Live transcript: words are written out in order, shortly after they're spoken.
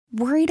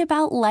Worried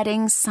about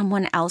letting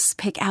someone else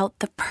pick out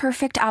the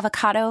perfect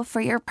avocado for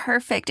your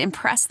perfect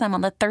impress them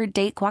on the third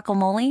date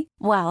guacamole?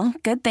 Well,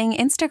 good thing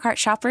Instacart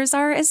shoppers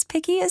are as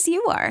picky as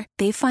you are.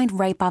 They find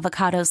ripe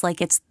avocados like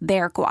it's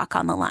their guac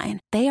on the line.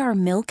 They are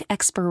milk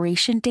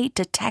expiration date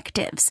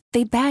detectives.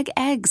 They bag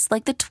eggs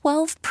like the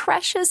 12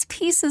 precious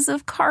pieces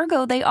of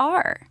cargo they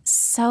are.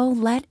 So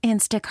let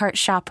Instacart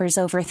shoppers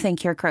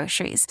overthink your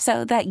groceries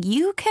so that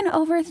you can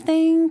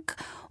overthink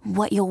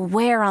what you'll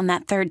wear on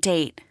that third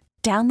date.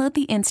 Download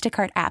the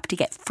Instacart app to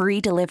get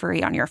free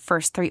delivery on your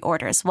first 3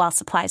 orders while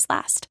supplies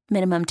last.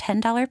 Minimum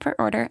 $10 per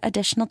order.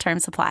 Additional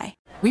terms apply.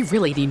 We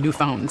really need new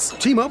phones.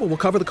 T-Mobile will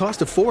cover the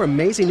cost of 4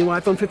 amazing new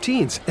iPhone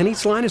 15s, and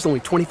each line is only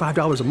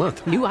 $25 a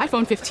month. New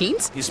iPhone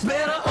 15s? It's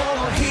better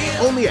over here.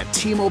 Only at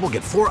T-Mobile,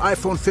 get 4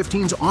 iPhone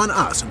 15s on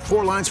us and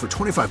 4 lines for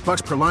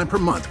 $25 per line per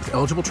month with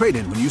eligible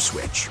trade-in when you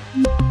switch.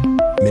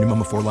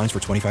 Minimum of 4 lines for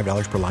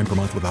 $25 per line per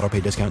month with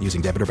autopay discount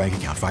using debit or bank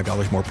account.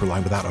 $5 more per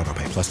line without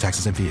autopay, plus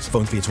taxes and fees.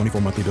 Phone fee at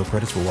 24 monthly bill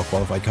credits for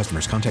well-qualified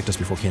customers. Contact us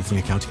before canceling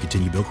account to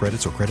continue bill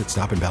credits or credit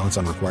stop and balance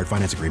on required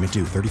finance agreement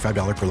due.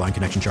 $35 per line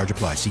connection charge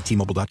applies. See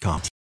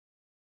T-Mobile.com.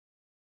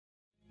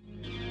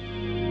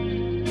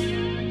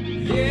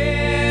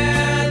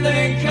 Yeah,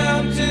 they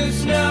come to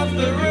snuff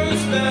the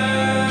rooster.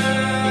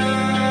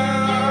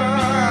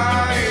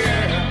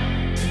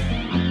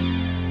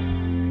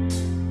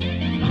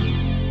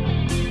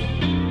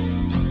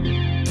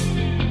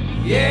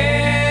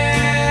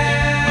 Yeah,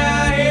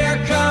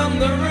 here come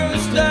the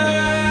rooster.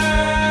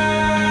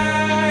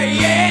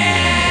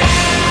 Yeah.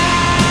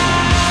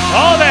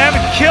 Oh, they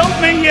haven't killed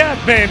me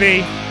yet,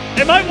 baby.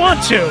 They might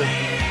want to.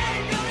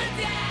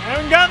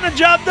 Haven't gotten the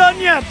job done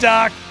yet,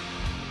 Doc.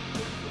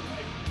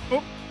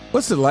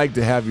 What's it like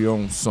to have your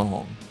own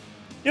song?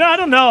 I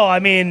don't know. I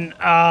mean,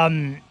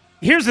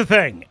 here's the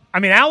thing. I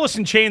mean, Alice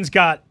in Chains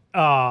got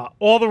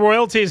all the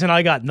royalties, and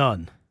I got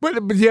none. But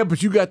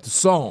you got the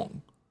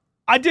song.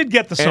 I did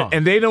get the song.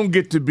 And they don't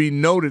get to be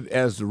noted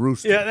as the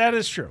rooster. Yeah, that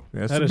is true.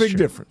 That's a big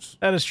difference.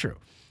 That is true.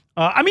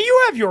 I mean,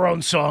 you have your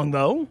own song,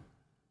 though.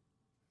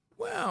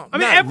 Well, I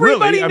mean,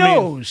 everybody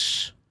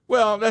knows.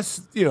 Well, that's,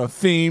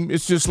 theme.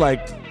 It's just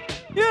like,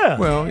 yeah.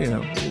 Well,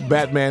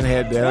 Batman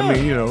had that. Yeah. I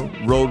mean,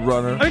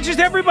 Roadrunner. I mean, just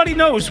everybody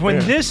knows when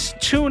this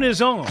tune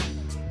is on.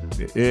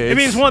 It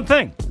means one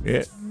thing.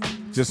 Yeah.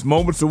 Just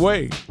moments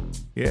away.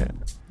 Yeah.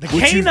 The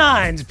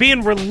canines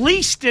being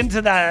released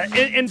into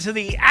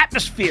the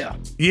atmosphere.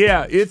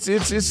 Yeah,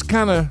 it's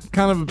kind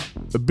of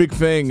a big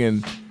thing,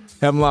 and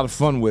having a lot of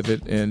fun with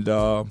it. And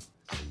a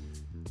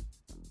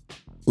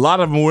lot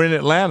of them were in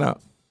Atlanta.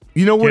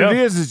 You know what it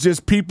is? It's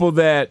just people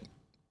that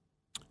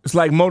it's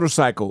like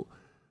motorcycle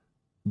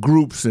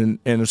groups and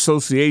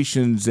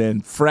associations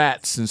and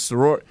frats and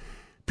sorority.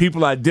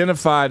 People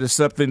identified as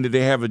something that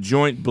they have a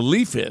joint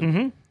belief in.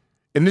 Mm-hmm.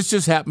 And this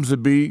just happens to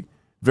be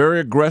very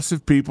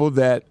aggressive people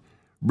that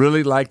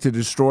really like to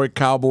destroy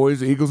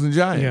Cowboys, Eagles, and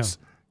Giants.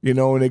 Yeah.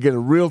 And they get a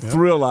real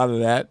thrill out of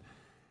that.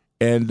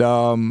 And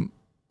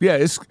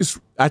it's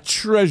I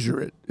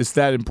treasure it. It's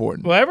that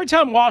important. Well, every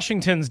time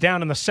Washington's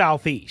down in the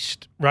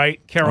southeast,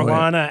 right?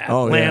 Carolina,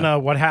 Atlanta,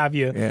 what have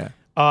you. Yeah.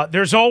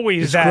 There's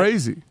always it's that. It's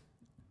crazy.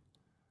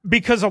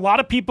 Because a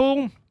lot of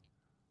people,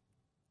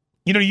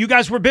 you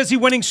guys were busy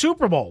winning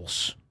Super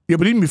Bowls. Yeah,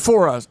 but even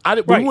before us,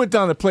 when we went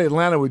down to play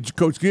Atlanta with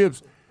Coach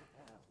Gibbs,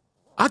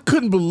 I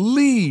couldn't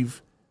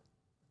believe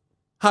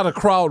how the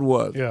crowd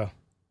was. Yeah.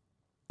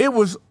 It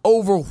was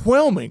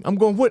overwhelming. I'm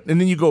going, what? And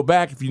then you go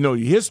back, if you know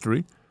your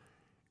history,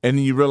 and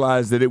then you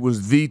realize that it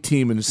was the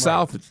team in the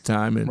South at the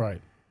time.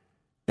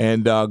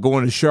 And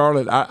going to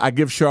Charlotte, I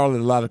give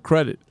Charlotte a lot of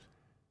credit.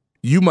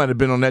 You might have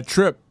been on that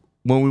trip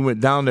when we went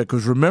down there,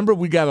 because remember,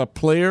 we got a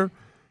player.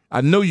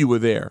 I know you were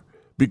there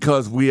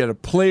because we had a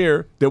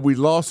player that we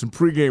lost in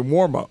pregame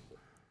warm-up.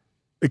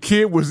 The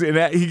kid was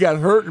he got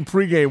hurt in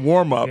pregame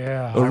warm-up.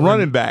 Yeah,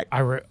 running back.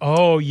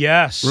 Oh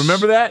yes,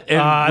 remember that?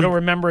 And I don't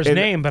remember his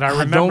name, but I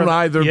remember. I don't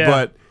either. Yeah.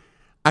 But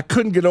I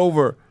couldn't get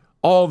over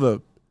all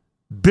the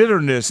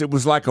bitterness. It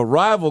was like a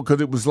rival,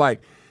 because it was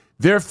like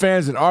their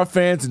fans and our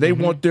fans, and they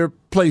want their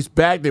place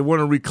back. They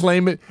want to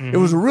reclaim it. Mm-hmm. It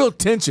was a real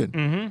tension.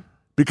 Mm-hmm.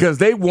 Because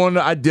they want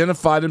to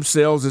identify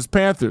themselves as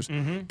Panthers,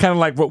 kind of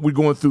like what we're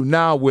going through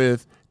now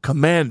with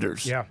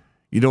Commanders. Yeah,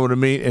 you know what I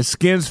mean. And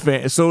Skins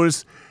fans. So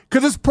it's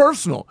because it's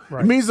personal.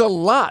 Right. It means a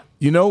lot,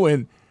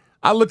 And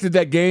I looked at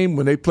that game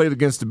when they played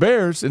against the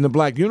Bears in the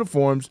black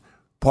uniforms.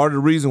 Part of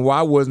the reason why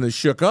I wasn't as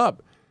shook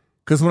up,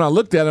 because when I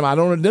looked at them, I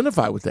don't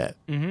identify with that.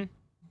 Mm-hmm.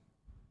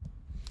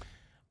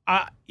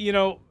 I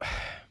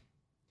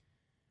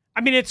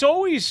mean, it's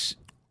always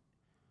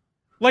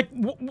like.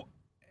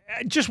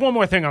 Just one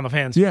more thing on the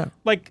fans. Yeah.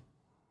 Like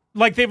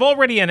they've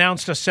already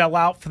announced a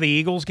sellout for the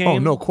Eagles game. Oh,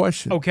 no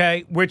question.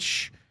 Okay,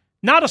 which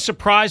not a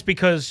surprise,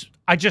 because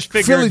I just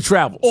figured Philly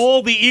travels.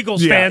 All the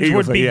Eagles fans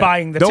would be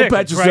buying the tickets. Don't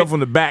pat yourself on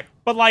the back.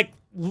 But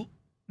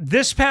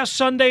this past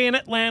Sunday in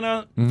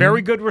Atlanta,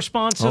 very good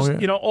responses. Oh,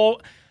 yeah.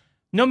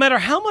 No matter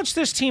how much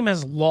this team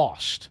has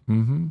lost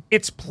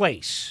its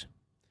place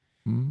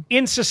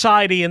in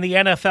society in the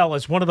NFL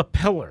as one of the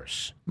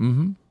pillars.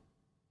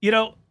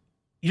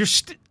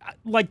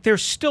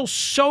 there's still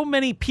so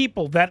many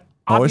people that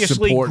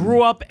obviously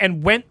grew up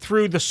and went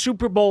through the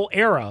Super Bowl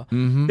era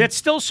that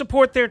still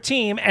support their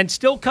team and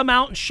still come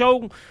out and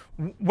show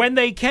when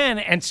they can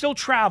and still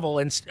travel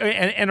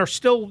and are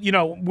still,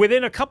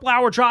 within a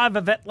couple-hour drive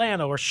of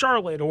Atlanta or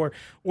Charlotte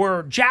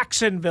or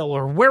Jacksonville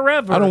or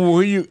wherever. I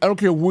don't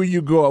care where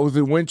you go. I was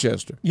in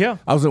Winchester. Yeah.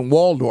 I was in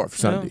Waldorf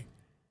Sunday. Yeah.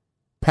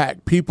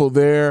 Packed people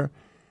there.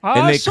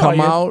 And they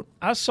come out.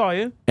 I saw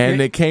you. And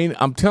they came.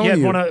 I'm telling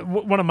you.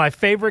 One of my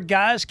favorite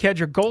guys,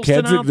 Kedrick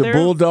Golston out the there.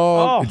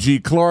 Bulldog. G.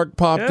 Clark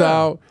popped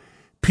out.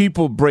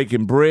 People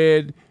breaking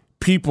bread.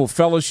 People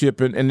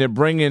fellowshipping. And they're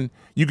bringing,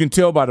 you can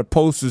tell by the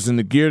posters and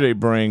the gear they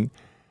bring,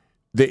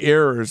 the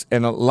errors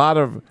and a lot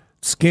of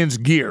Skins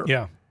gear.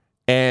 Yeah.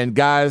 And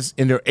guys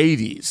in their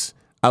 80s.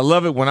 I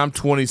love it when I'm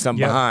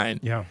 20-something behind.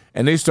 Yeah.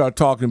 And they start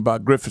talking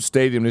about Griffith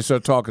Stadium. They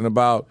start talking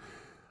about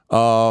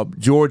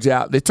George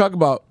Allen. They talk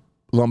about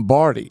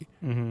Lombardi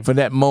for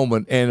that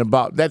moment and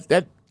about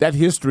that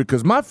history,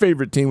 because my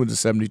favorite team was the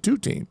 72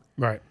 team.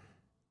 Right.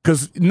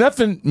 Because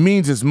nothing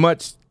means as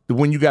much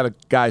when you got a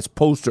guy's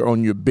poster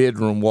on your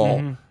bedroom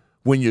wall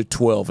when you're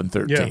 12 and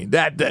 13.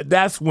 Yeah.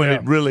 That's when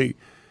it really,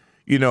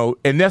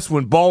 and that's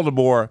when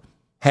Baltimore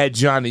had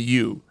Johnny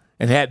U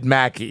and had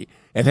Mackey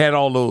and had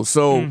all those.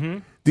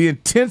 So the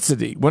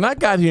intensity. When I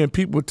got here and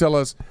people would tell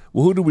us,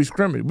 well, who do we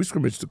scrimmage? We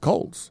scrimmage the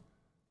Colts.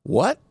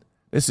 What?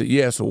 They said,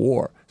 yeah, it's a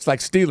war. It's like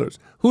Steelers.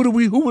 Who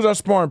was our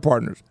sparring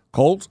partners?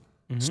 Colts,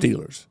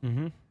 Steelers.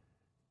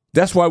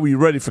 That's why we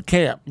were ready for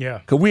camp. Yeah.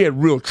 Because we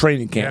had real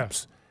training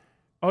camps. Yeah.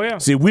 Oh, yeah.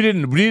 See, we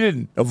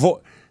didn't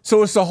avoid.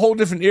 So it's a whole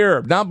different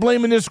era. Not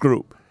blaming this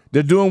group.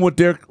 They're doing what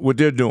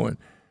they're doing.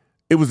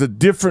 It was a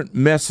different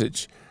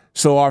message.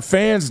 So our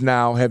fans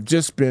now have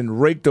just been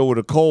raked over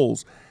the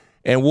coals.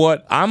 And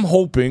what I'm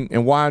hoping,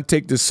 and why I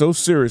take this so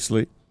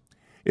seriously,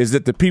 is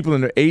that the people in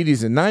their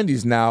 80s and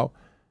 90s now,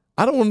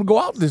 I don't want them to go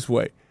out this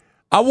way.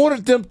 I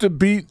wanted them to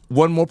beat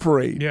one more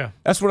parade. Yeah.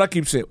 That's what I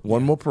keep saying,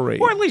 one more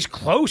parade. Or at least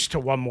close to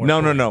one more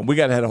parade. No. We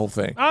got to have the whole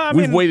thing.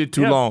 We've waited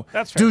too long.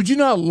 That's fair. Dude, you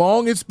know how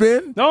long it's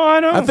been? No,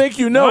 I know. I think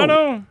you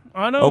know.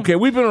 I know. Okay,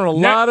 we've been on a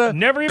lot of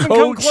never even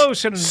coach come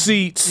close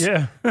seats,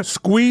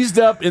 squeezed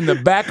up in the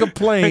back of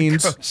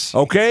planes.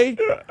 Okay?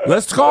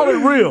 Let's call it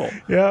real.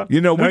 Yeah.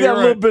 We got a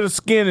little bit of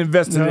skin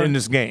invested in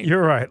this game.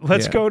 You're right.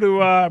 Let's go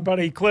to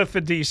buddy Cliff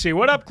in D.C.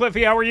 What up,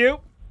 Cliffy? How are you?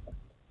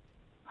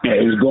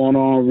 Hey, what's going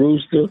on,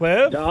 Rooster?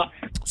 Cliff?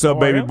 What's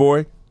up, baby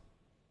boy?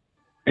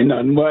 Ain't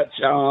nothing much.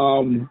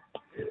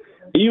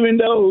 Even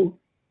though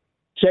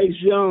Chase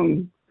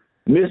Young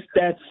missed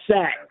that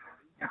sack,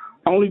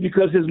 only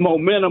because his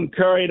momentum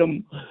carried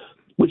him,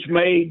 which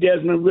made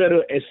Desmond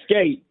Ridder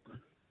escape,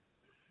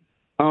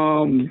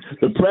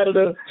 the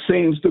Predator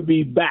seems to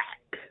be back.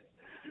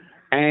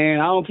 And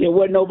I don't care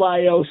what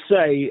nobody else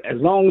say, as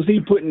long as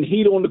he putting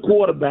heat on the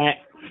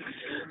quarterback,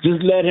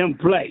 just let him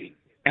play.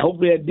 And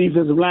hopefully that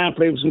defensive line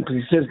play with some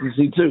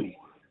consistency too.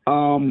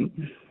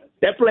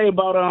 That play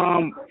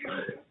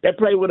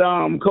with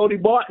Cody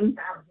Barton,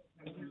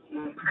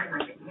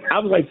 I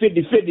was like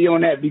 50-50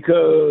 on that,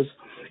 because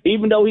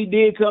even though he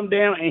did come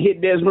down and hit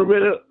Desmond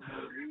Ridder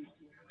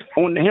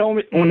on the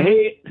helmet, on the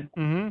head,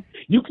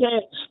 you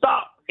can't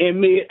stop in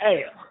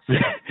mid-air.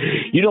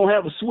 You don't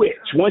have a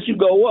switch. Once you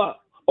go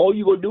up, all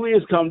you're going to do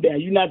is come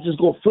down. You're not just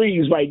going to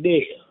freeze right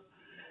there.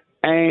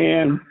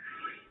 And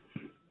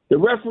the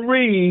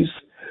referees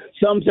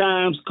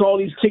sometimes call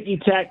these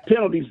ticky-tack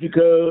penalties,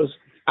 because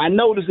I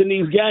noticed in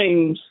these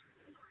games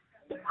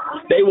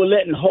they were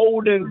letting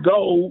Holden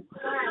go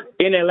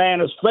in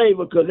Atlanta's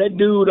favor, because that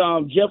dude,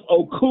 Jeff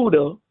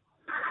Okudah,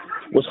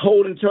 was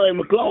holding Terry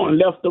McLaurin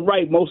left to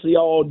right mostly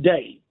all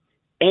day.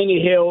 And he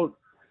held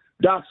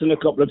Doxson a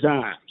couple of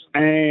times.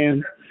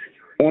 And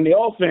on the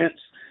offense,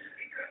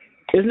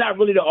 it's not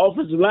really the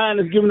offensive line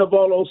that's giving up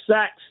all those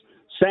sacks.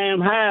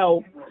 Sam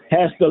Howell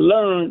has to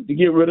learn to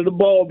get rid of the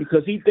ball,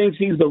 because he thinks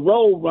he's the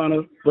road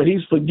runner, but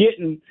he's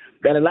forgetting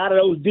that a lot of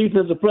those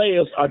defensive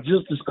players are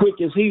just as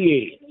quick as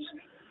he is.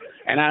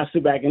 And I'll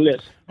sit back and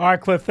listen. All right,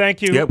 Cliff,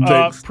 thank you. Yep,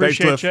 thanks.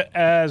 Appreciate you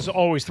as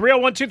always.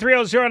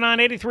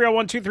 301-230-0980,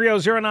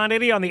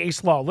 301-230-0980 on the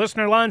Ace Law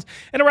listener lines.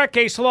 Interact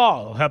Ace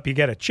Law will help you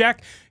get a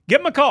check. Give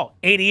them a call,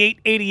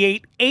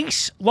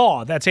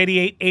 8888-ACE-LAW. That's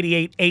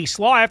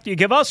 8888-ACE-LAW. After you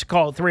give us a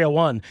call at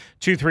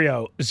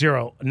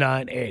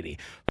 301-230-0980.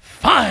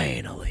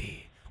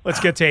 Finally, let's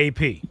get to AP.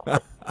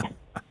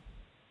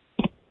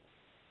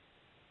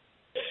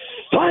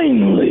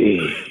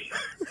 Finally.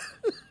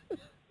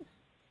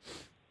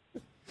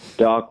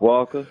 Doc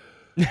Walker.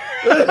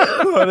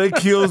 Oh, that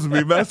kills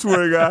me. I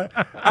swear to God.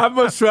 I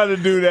must try to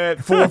do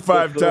that 4 or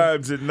 5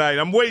 times at night.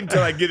 I'm waiting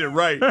until I get it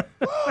right. It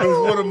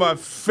was one of my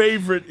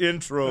favorite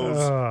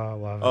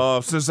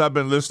intros since I've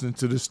been listening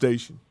to the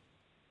station.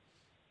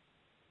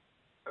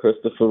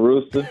 Christopher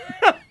Rooster.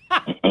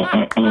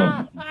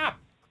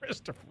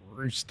 Christopher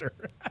Rooster.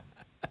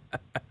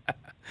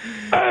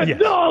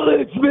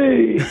 Acknowledge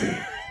me.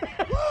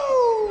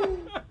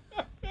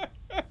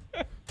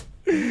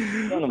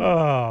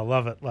 Oh,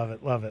 love it.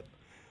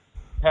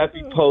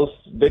 Happy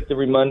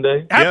post-Victory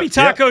Monday. Happy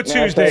Taco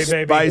Tuesday,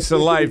 baby. Spice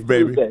of life,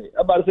 baby. Tuesday.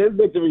 I'm about to say it's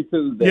Victory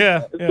Tuesday.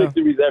 Yeah. It's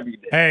victories every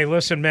day. Hey,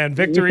 listen, man.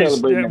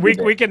 Victories.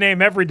 We can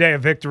name every day a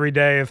victory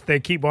day if they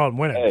keep on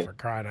winning, for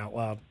crying out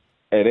loud.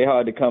 Hey, they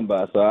hard to come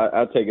by, so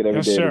I take it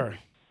every day. Yes, sir.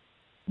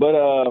 But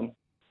a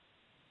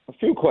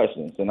few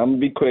questions, and I'm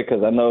going to be quick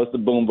because I know it's the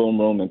boom, boom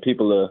room, and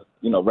people are,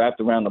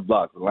 wrapped around the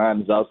block. The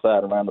line is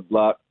outside around the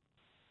block.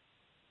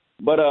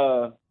 But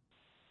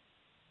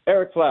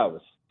Eric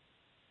Flowers.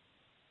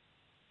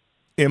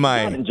 MIA.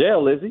 Not in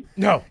jail, is he?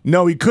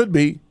 No, he could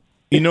be.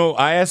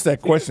 I asked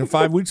that question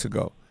 5 weeks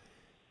ago.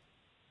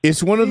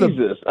 It's one of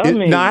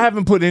now I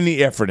haven't put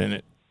any effort in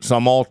it, so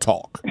I'm all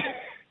talk.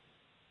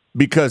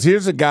 Because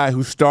here's a guy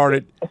who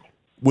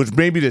was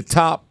maybe the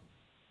top,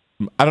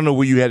 I don't know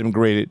where you had him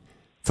graded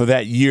for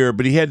that year,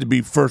 but he had to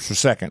be first or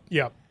second.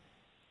 Yep.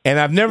 And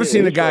I've never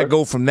seen a guy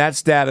go from that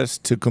status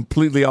to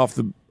completely off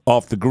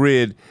the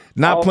grid,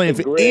 not playing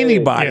for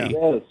anybody.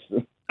 Yes.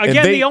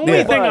 Again, the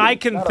only thing I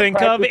can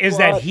think of is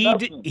that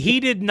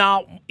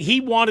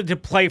he wanted to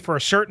play for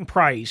a certain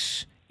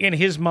price in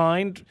his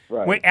mind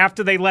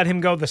after they let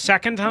him go the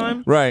second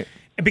time. Right.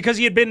 Because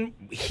he had been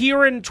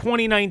here in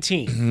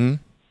 2019. Mm-hmm.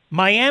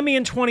 Miami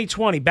in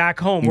 2020, back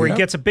home, where he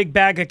gets a big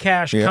bag of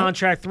cash,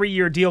 contract,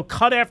 3-year deal,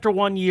 cut after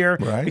 1 year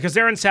because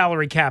they're in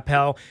salary cap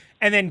hell,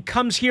 and then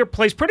comes here,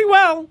 plays pretty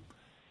well.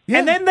 Yeah.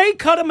 And then they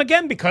cut him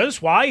again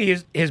because why?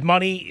 His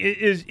money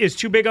is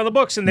too big on the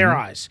books in their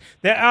eyes.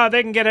 They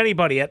can get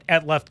anybody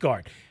at left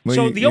guard. Well,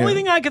 so the only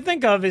thing I could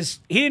think of is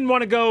he didn't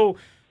want to go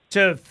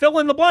to fill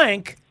in the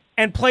blank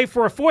and play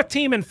for a fourth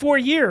team in 4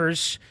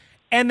 years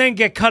and then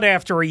get cut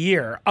after a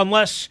year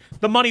unless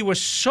the money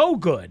was so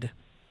good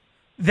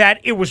that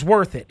it was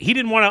worth it. He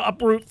didn't want to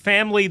uproot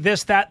family,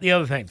 this, that, the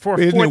other thing. For a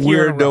Isn't fourth it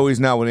year weird, though, he's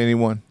not with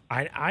anyone?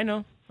 I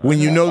know. When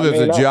there's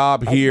a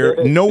job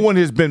here, no one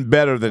has been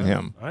better than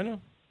him. I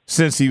know.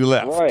 Since he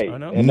left. Right. I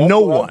know.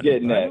 No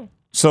one.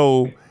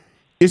 So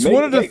it's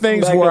one of the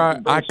things where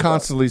I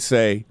constantly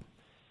say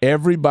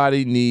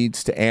everybody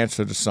needs to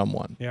answer to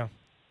someone. Yeah.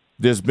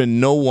 There's been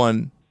no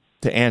one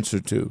to answer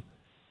to.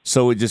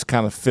 So it just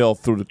kind of fell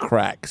through the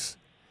cracks.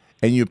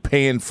 And you're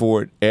paying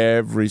for it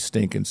every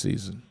stinking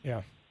season.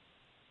 Yeah.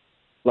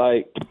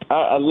 Like,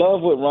 I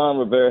love what Ron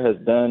Rivera has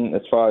done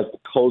as far as the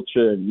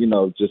culture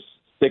and, just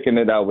sticking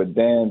it out with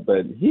Dan,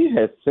 but he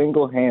has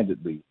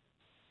single-handedly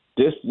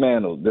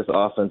dismantled this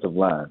offensive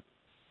line.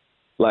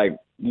 Like,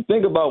 you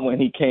think about when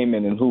he came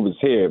in and who was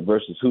here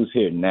versus who's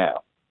here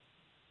now.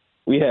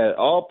 We had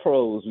all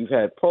pros. We've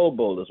had Pro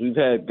Bowlers. We've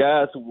had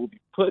guys who will be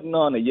putting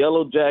on a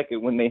yellow jacket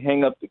when they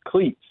hang up the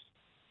cleats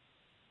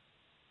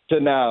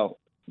to now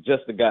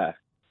just a guy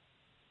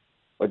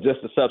or just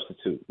a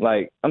substitute.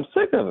 Like, I'm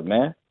sick of it,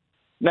 man.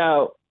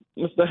 Now,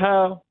 Mr.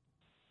 Howe,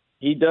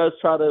 he does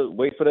try to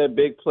wait for that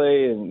big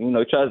play and,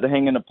 tries to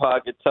hang in the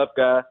pocket. Tough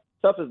guy.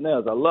 Tough as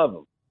nails. I love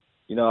him.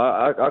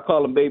 I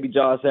call him Baby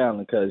Josh Allen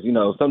because,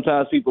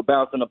 sometimes people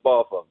bouncing the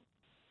ball for him.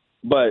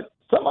 But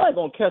somebody's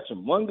going to catch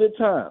him one good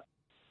time.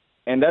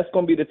 And that's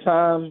going to be the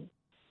time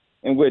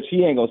in which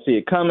he ain't going to see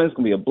it coming. It's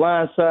going to be a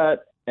blind side.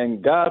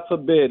 And God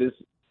forbid it's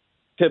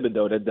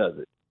Thibodeau that does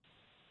it.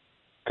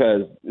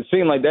 Because it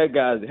seems like that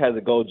guy has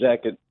a gold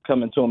jacket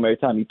coming to him every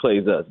time he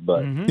plays us.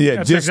 But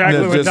that's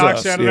exactly what Doc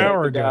said an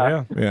hour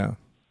ago.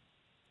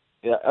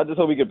 Yeah, I just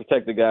hope we can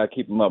protect the guy,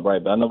 keep him up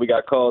right. But I know we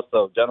got calls,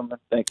 so gentlemen,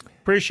 thank you.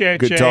 Appreciate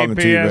Good talking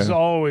to you, as man.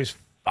 always.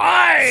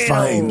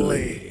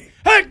 Finally.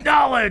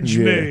 Acknowledge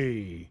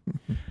me.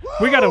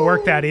 We got to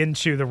work that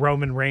into the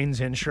Roman Reigns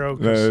intro.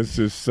 It's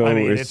just so.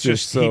 It's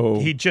just so.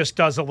 He just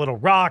does a little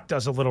Rock,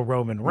 does a little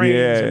Roman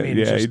Reigns.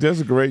 Yeah, he does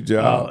a great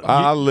job.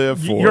 I live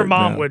for it. Your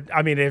mom would.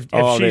 I mean, if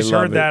she's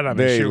heard that, I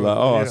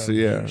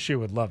mean, she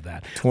would love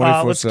that.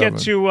 24/7. Let's get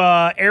to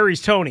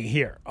Aries Tony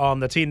here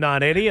on the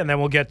T980, and then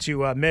we'll get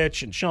to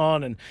Mitch and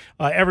Sean and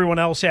everyone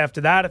else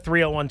after that at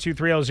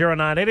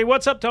 301-230-0980.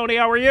 What's up, Tony?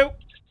 How are you?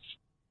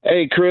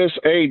 Hey, Chris.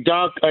 Hey,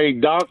 Doc.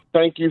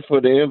 Thank you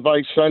for the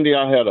invite Sunday.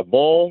 I had a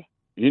ball.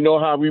 You know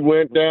how we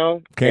went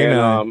down.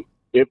 And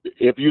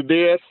if you're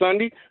there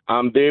Sunday,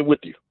 I'm there with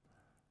you.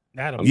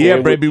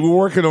 Yeah, baby, we're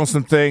working on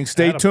some things.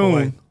 Stay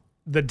tuned.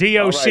 The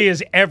DOC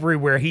is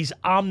everywhere. He's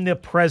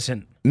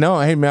omnipresent.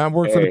 No, hey man, I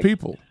work for the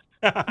people.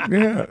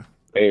 Yeah.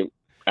 Hey,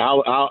 I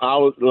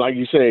was like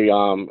you say.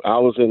 I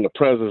was in the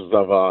presence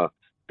of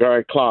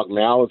Gary Clark.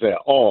 Man, I was at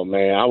all.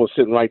 Man, I was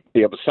sitting right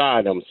there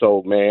beside him.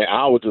 So man,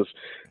 I was just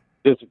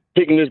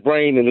picking his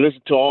brain and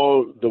listening to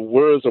all the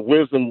words of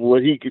wisdom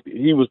what he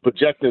was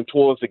projecting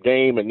towards the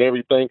game and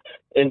everything.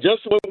 And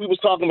just when we was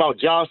talking about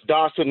Josh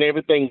Dawson and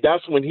everything,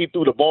 that's when he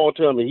threw the ball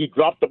to him and he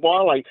dropped the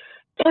ball. Like,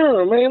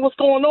 damn, man, what's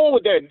going on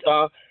with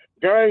that?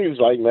 Gary was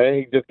like, man,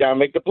 he just gotta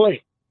make the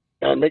play.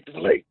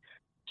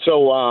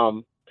 So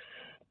all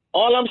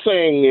I'm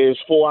saying is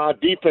for our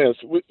defense,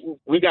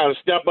 we got to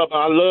step up.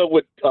 I love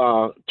what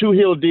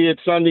Toohill did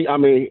Sunday. I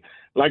mean,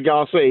 like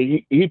y'all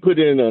say, he put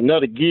in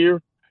another gear.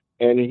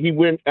 And he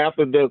went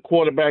after the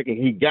quarterback, and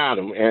he got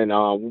him. And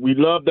we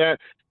love that.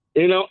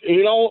 It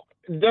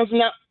does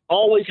not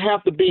always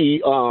have to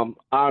be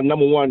our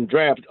number one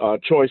draft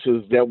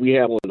choices that we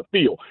have on the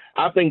field.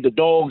 I think the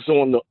dogs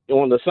on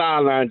the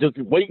sideline just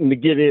waiting to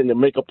get in and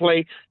make a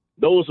play,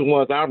 those are the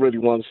ones I really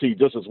want to see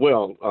just as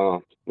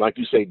well, like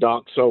you say,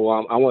 Doc. So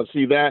I want to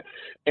see that.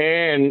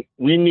 And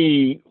we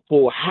need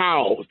for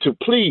Howell to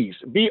please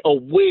be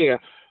aware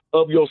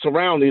of your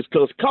surroundings,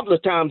 because a couple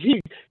of times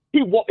he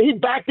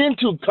backed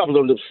into a couple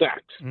of them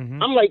sacks.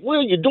 Mm-hmm. I'm like, what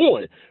are you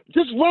doing?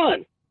 Just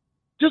run,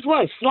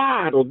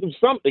 slide or do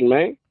something,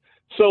 man.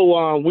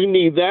 So we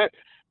need that.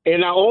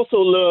 And I also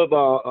love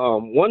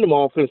one of them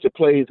offensive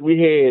plays. We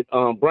had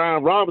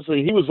Brian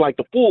Robinson. He was like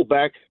the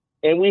fullback,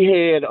 and we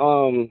had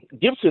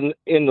Gibson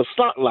in the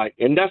spotlight,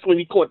 and that's when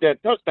he caught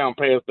that touchdown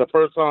pass, the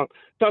first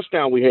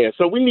touchdown we had.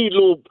 So we need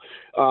little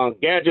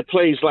gadget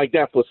plays like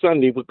that for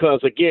Sunday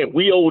because, again,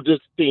 we owe this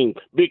team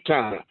big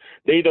time.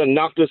 They done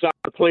knocked us out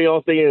of the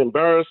playoffs. They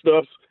embarrassed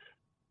us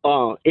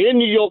in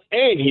New York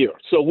and here.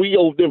 So we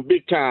owe them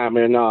big time.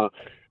 And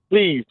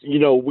please,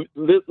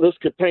 let's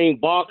contain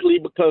Barkley,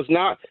 because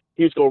now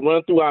he's going to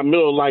run through our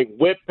middle like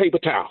wet paper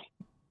towel.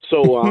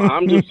 So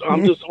I'm just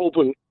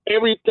hoping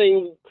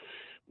everything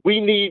we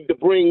need to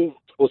bring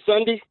for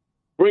Sunday,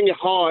 bring it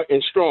hard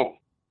and strong.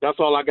 That's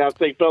all I got to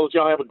say, fellas.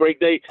 Y'all have a great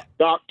day.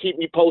 Doc, keep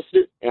me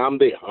posted, and I'm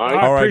there. All right?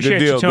 I appreciate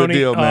good deal, you, Tony. Good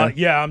deal, man.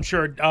 Yeah, I'm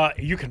sure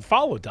you can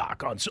follow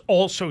Doc on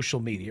all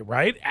social media,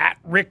 right? At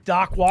Rick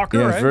Doc Walker,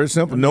 Yeah, right? it's very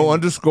simple. No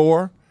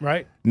underscore.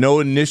 Right. No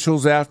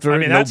initials after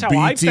it. That's no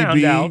how BTB. I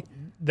found out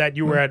that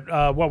you were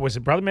at, what was it,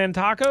 Brother Man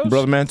Tacos?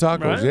 Brother Man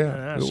Tacos, right?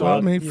 yeah. So, well,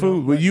 I mean,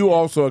 food. But you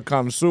also a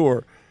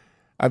connoisseur.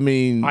 I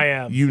mean, I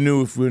am. You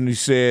knew when you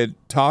said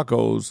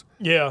tacos.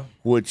 Yeah.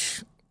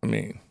 Which, I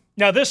mean.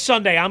 Now, this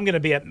Sunday,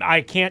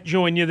 I can't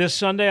join you this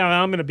Sunday.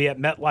 I'm going to be at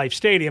MetLife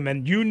Stadium,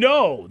 and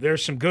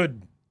there's some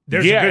good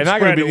and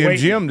I'm going to be in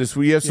gym this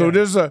week. Yeah, so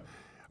there's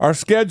our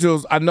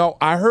schedules.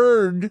 I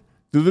heard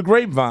through the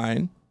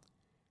grapevine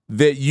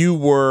that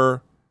you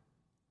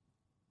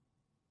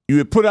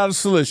had put out a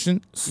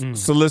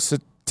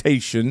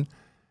solicitation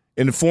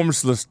in the form of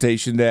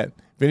solicitation that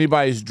if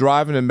anybody's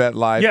driving in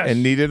MetLife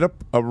and needed a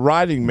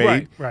riding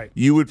mate,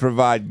 you would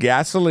provide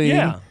gasoline.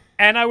 Yeah.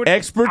 And I would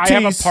expertise. I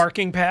have a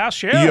parking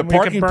pass. Yeah, you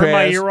parking burn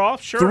my ear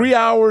off. Sure. 3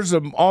 hours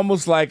of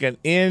almost like an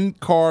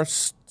in-car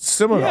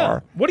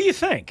seminar. Yeah. What do you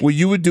think? Well,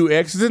 you would do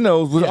X's and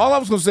O's. Yeah. All I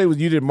was going to say was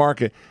you didn't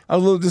mark it. I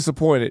was a little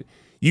disappointed.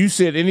 You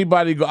said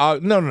anybody go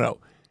out. No.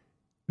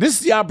 This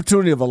is the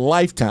opportunity of a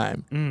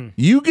lifetime.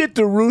 You get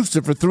the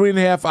Rooster for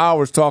 3.5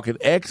 hours talking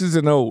X's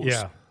and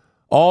O's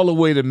all the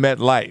way to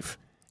MetLife.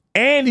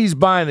 And he's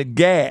buying the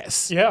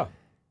gas. Yeah.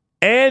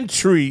 And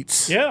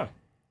treats. Yeah.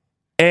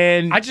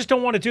 And I just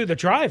don't want to do the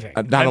driving.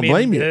 I don't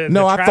blame you.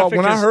 No, I thought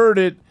when I heard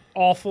it,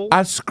 awful.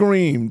 I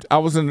screamed. I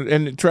was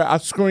I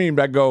screamed.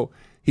 I go,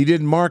 he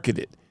didn't market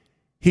it.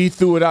 He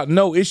threw it out.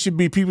 No, it should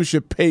be people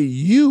should pay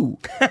you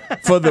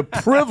for the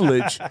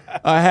privilege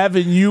of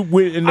having you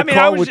in the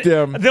car with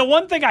them. The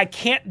one thing I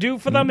can't do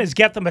for them is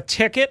get them a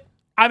ticket.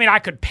 I mean, I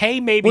could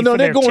pay maybe for they're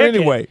their going ticket,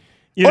 anyway.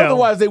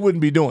 Otherwise, they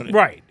wouldn't be doing it.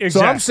 Right, exactly.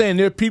 So I'm saying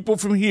there are people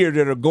from here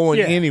that are going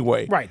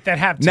anyway. Right, that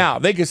have tickets. Now,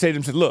 they can say to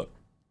themselves, look,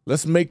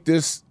 let's make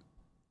this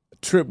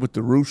trip with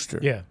the Rooster.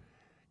 Yeah.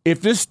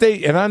 If this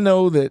state, and I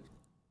know that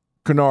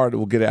Kennard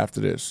will get after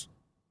this.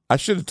 I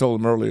should have told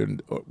him earlier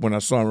when I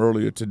saw him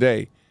earlier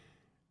today.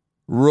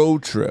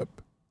 Road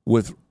trip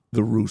with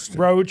the Rooster.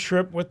 Road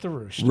trip with the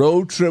Rooster.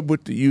 Road trip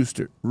with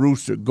the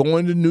Rooster.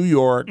 Going to New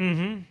York.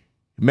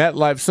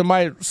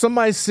 MetLife.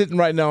 Somebody's sitting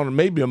right now in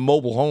maybe a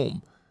mobile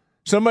home.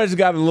 Somebody's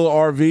got a little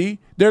RV.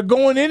 They're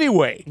going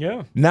anyway.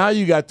 Yeah. Now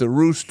you got the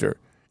Rooster,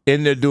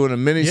 and they're doing a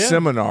mini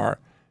seminar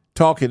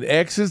talking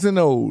X's and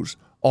O's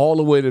all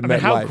the way to MetLife.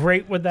 How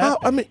great would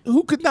that be? I mean,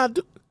 who could not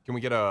do? Can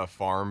we get a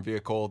farm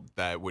vehicle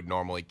that would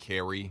normally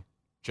carry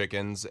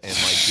chickens and do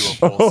a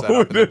full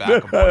setup in the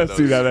back of one of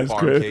those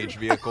farm cage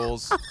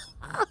vehicles?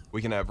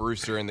 We can have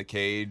Rooster in the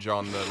cage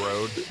on the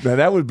road. Now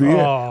that would be it.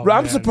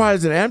 I'm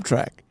surprised at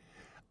Amtrak.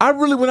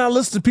 When I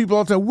listen to people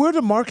all the time, where are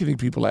the marketing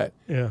people at?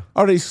 Yeah.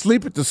 Are they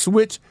asleep at the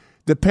switch?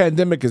 The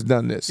pandemic has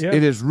done this. Yeah.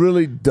 It has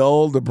really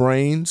dulled the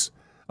brains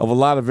of a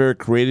lot of very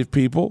creative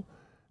people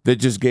that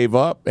just gave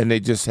up and they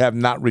just have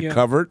not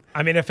recovered.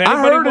 I mean, if anybody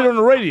I heard it on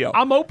the radio.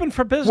 I'm open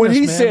for business, when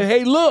he man. said,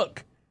 hey,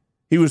 look,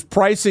 he was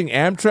pricing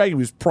Amtrak. He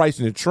was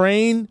pricing the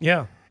train.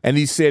 Yeah. And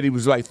he said he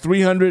was like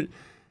 $300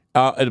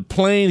 at a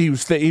plane. He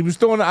was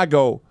throwing. I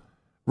go,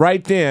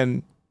 right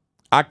then,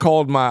 I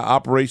called my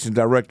operations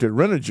director at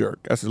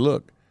Rent-A-Jerk. I said,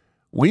 look,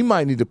 we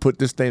might need to put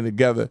this thing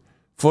together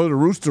for the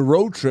Rooster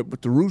road trip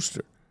with the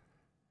Rooster.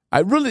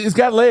 It's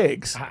got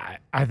legs.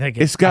 I think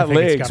it's got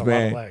legs, it's got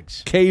man. A lot of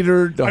legs.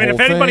 Catered. The I mean, whole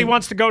if anybody thing.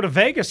 wants to go to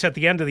Vegas at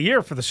the end of the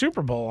year for the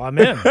Super Bowl, I'm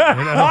in. Away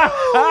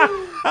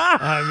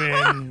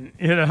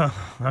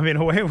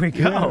we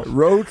go. Yeah,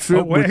 road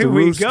trip away with the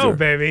we Rooster. go,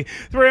 baby.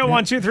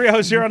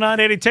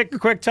 301-230-0980. Take a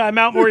quick time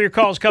out. More of your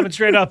calls coming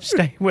straight up.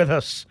 Stay with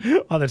us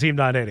on the Team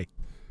 980.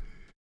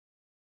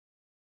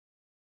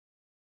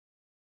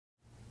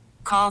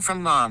 Call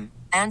from mom.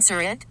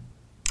 Answer it.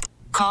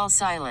 Call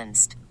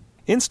silenced.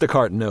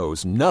 Instacart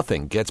knows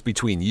nothing gets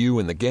between you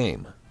and the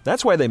game.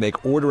 That's why they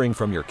make ordering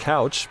from your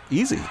couch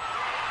easy.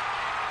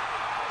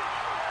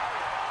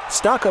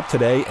 Stock up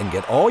today and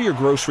get all your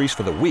groceries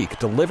for the week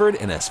delivered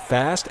in as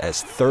fast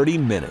as 30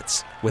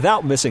 minutes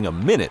without missing a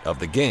minute of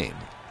the game.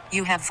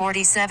 You have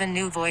 47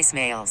 new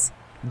voicemails.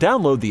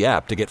 Download the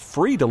app to get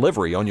free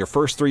delivery on your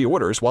first 3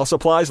 orders while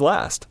supplies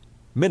last.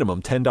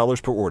 Minimum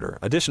 $10 per order.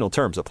 Additional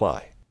terms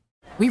apply.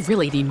 We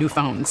really need new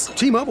phones.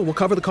 T-Mobile will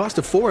cover the cost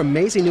of 4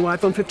 amazing new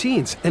iPhone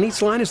 15s, and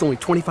each line is only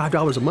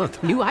 $25 a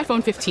month. New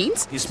iPhone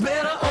 15s? It's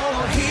better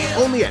over here.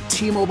 Only at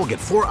T-Mobile, get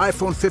 4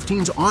 iPhone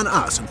 15s on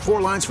us and 4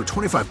 lines for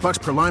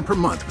 $25 per line per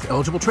month with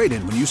eligible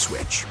trade-in when you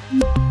switch.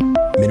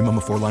 Minimum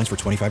of 4 lines for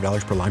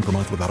 $25 per line per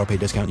month with autopay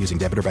discount using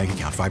debit or bank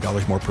account.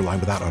 $5 more per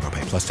line without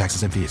autopay, plus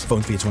taxes and fees.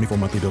 Phone fee at 24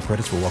 monthly bill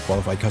credits for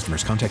well-qualified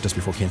customers. Contact us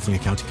before canceling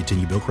account to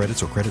continue bill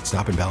credits or credit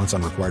stop and balance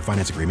on required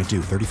finance agreement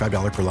due.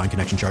 $35 per line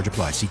connection charge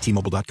applies. See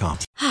T-Mobile.com.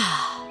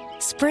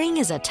 Spring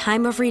is a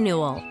time of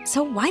renewal,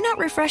 so why not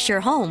refresh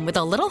your home with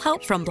a little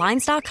help from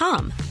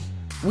Blinds.com?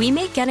 We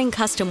make getting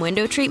custom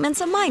window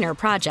treatments a minor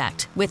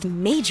project with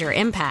major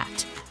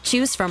impact.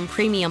 Choose from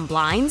premium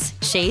blinds,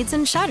 shades,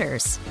 and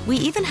shutters. We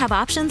even have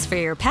options for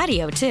your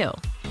patio, too.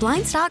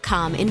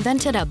 Blinds.com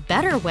invented a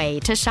better way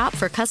to shop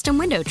for custom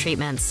window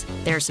treatments.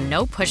 There's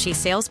no pushy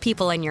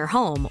salespeople in your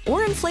home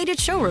or inflated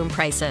showroom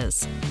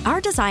prices.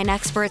 Our design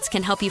experts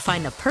can help you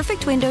find the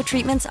perfect window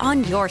treatments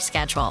on your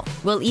schedule.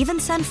 We'll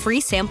even send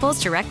free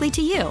samples directly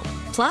to you.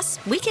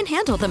 Plus, we can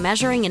handle the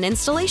measuring and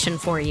installation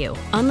for you.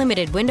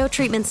 Unlimited window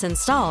treatments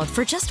installed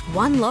for just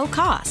one low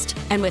cost.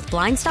 And with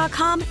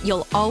Blinds.com,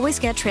 you'll always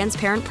get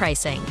transparent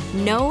pricing.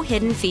 No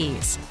hidden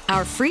fees.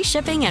 Our free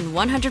shipping and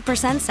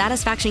 100%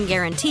 satisfaction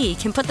guarantee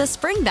can put the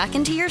spring back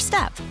into your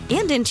step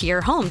and into your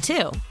home,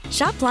 too.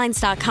 Shop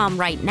Blinds.com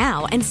right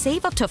now and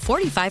save up to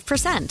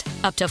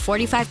 45%. Up to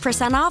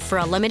 45% off for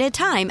a limited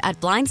time at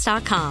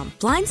Blinds.com.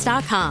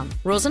 Blinds.com.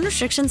 Rules and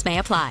restrictions may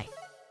apply.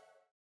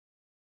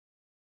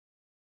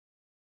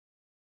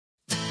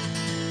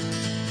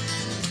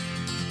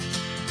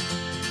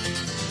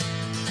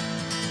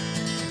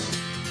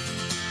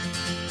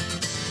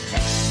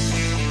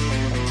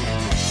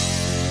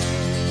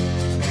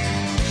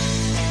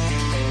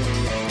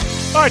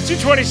 All right,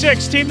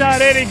 226, Team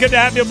 980. Good to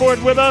have you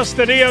aboard with us.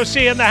 The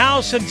DOC in the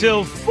house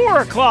until 4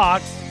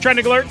 o'clock.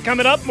 Trending alert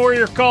coming up. More of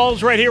your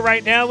calls right here,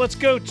 right now. Let's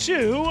go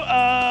to, where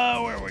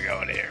are we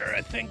going here?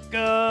 I think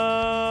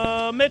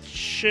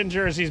Mitch in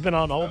Jersey's been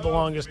on hold the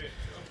longest.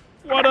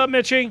 What up,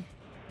 Mitchie?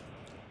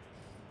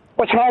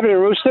 What's happening,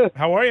 Rooster?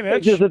 How are you,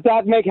 Mitch? Does the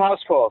dog make house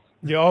calls?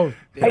 Yo,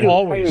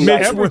 always.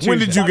 Mitch, when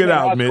did you get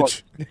out,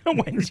 Mitch?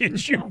 When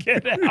did you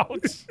get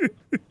out?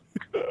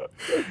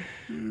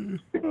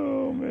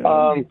 Oh,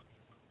 man.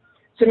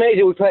 It's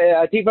amazing. We play.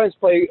 Our defense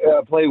play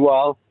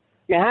well.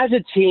 It has a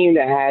team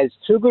that has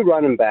 2 good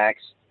running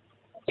backs,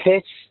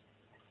 Pitts,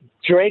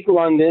 Drake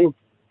London,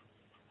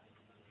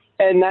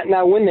 and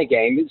not win the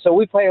game. So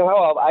we play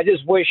well. I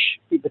just wish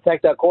we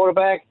protect our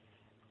quarterback,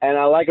 and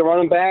I like our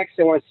running backs.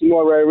 I want to see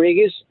more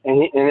Rodriguez,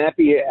 and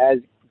Epi as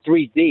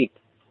 3 deep.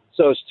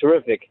 So it's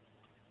terrific.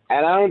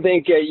 And I don't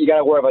think you got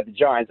to worry about the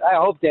Giants. I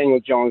hope Daniel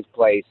Jones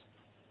plays.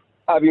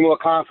 I'll be more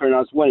confident in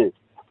us winning.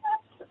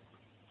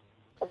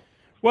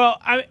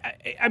 Well,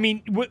 I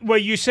mean,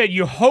 what you said,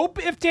 you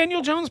hope if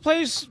Daniel Jones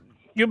plays,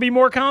 you'll be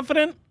more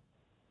confident?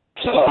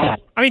 I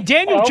mean,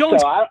 Daniel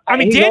Jones.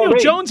 Daniel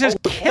Jones has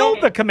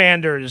killed the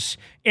Commanders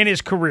in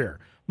his career,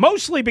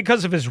 mostly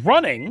because of his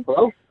running.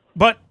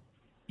 But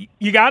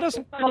you got us.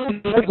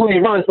 When he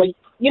runs, but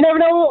you never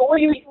know where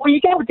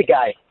you get with the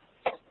guy.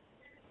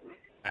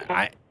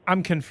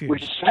 I'm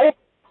confused.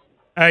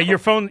 Your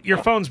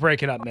phone's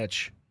breaking up,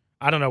 Mitch.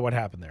 I don't know what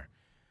happened there.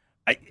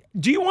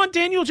 Do you want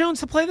Daniel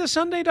Jones to play this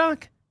Sunday,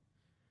 Doc?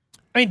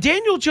 I mean,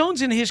 Daniel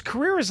Jones in his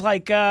career is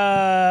like,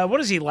 what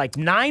is he, like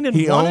 9-1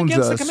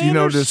 against the Commanders? You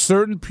know, there's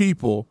certain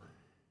people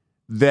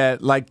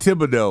that, like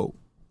Thibodeau,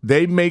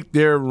 they make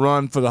their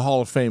run for the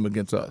Hall of Fame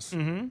against us.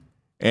 Mm-hmm.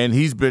 And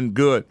he's been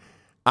good.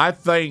 I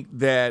think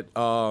that,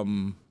 I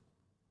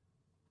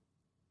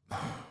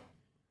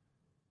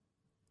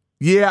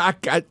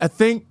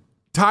think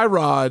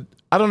Tyrod,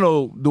 I don't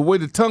know, the way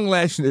the tongue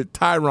lashing that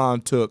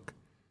Tyron took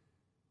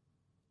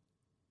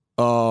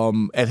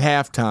at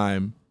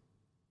halftime.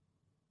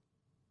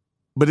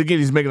 But again,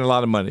 he's making a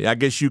lot of money. I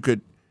guess you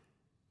could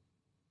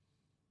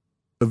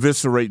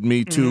eviscerate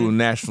me too on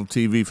national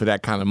TV for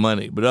that kind of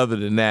money. But other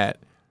than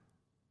that,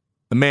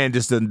 the man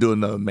just doesn't do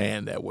another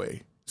man that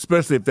way,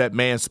 especially if that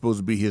man's supposed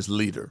to be his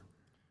leader.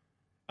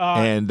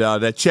 And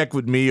that check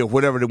with me or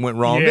whatever that went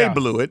wrong, they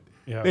blew it.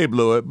 Yeah. They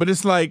blew it. But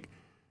it's like,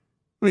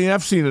 I mean,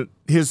 I've seen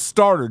his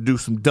starter do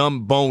some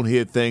dumb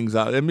bonehead things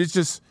out. I mean, it's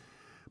just,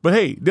 but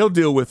hey, they'll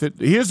deal with it.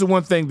 Here's the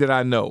one thing that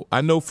I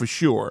know for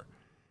sure,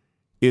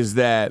 is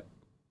that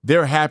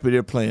they're happy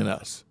they're playing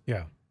us.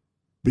 Yeah.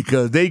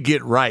 Because they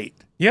get right.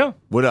 Yeah.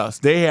 With us.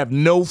 They have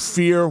no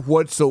fear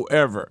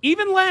whatsoever.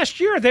 Even last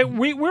year,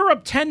 we were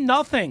up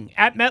 10-0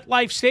 at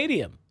MetLife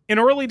Stadium in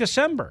early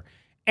December.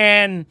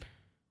 And,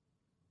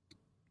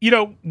 you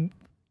know,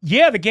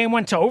 Yeah, the game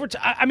went to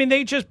overtime. I mean,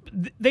 they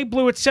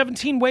blew it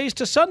 17 ways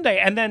to Sunday.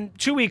 And then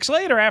 2 weeks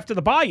later, after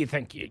the bye, you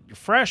think you're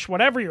fresh,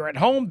 whatever. You're at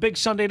home, big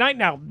Sunday night.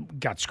 Now,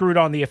 got screwed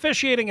on the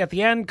officiating at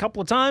the end a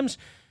couple of times.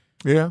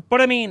 Yeah.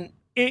 But, I mean,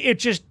 it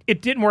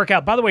didn't work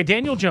out. By the way,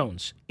 Daniel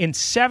Jones, in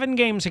 7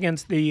 games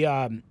against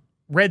the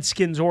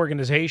Redskins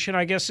organization,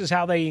 I guess is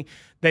how they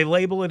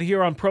label it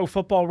here on Pro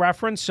Football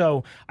Reference.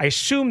 So I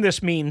assume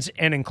this means,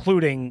 and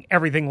including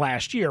everything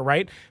last year,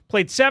 right?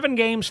 Played 7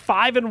 games,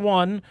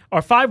 5-1 or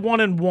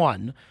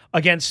 5-1-1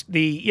 against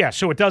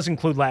so it does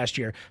include last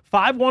year.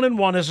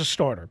 5-1-1 as a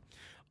starter.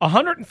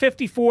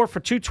 154 for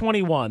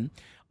 221,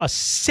 a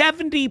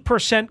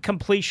 70%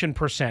 completion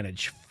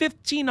percentage,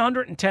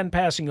 1,510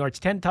 passing yards,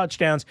 10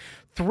 touchdowns,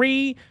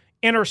 3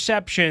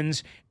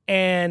 interceptions,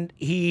 and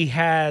he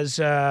has,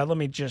 let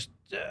me just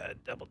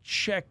double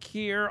check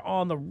here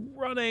on the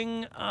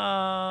running.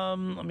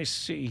 Let me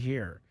see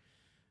here.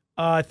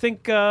 I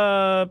think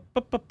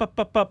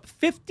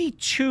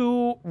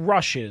 52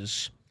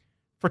 rushes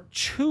for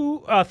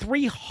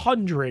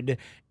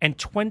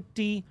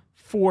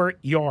 324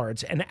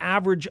 yards, an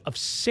average of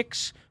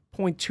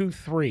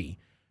 6.23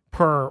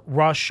 per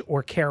rush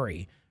or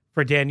carry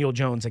for Daniel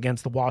Jones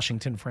against the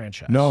Washington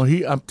franchise. No,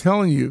 I'm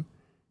telling you,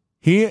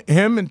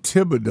 him and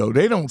Thibodeau,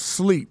 they don't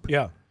sleep.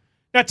 Yeah.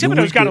 Now,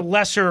 Thibodeau's got a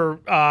lesser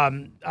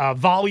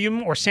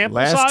volume or sample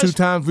size. Last 2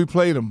 times we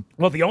played him.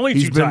 Well, the only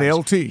 2 times. He's been to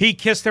LT. He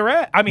kissed their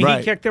ass. I mean, right.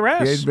 He kicked their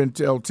ass. Yeah, he's been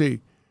to LT.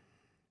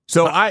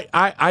 So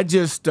I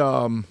just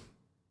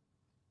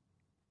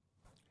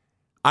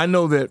I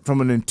know that from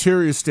an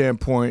interior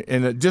standpoint,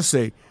 and just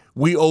say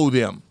we owe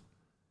them.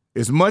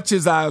 As much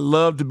as I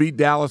love to beat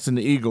Dallas and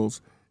the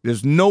Eagles,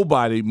 there's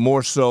nobody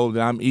more so that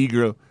I'm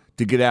eager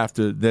to get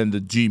after than the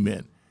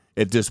G-men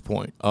at this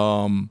point.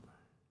 Do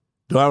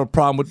I have a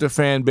problem with their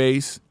fan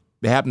base?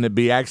 They happen to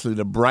be actually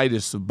the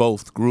brightest of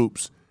both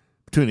groups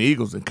between the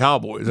Eagles and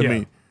Cowboys. I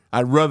mean,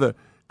 I'd rather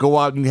go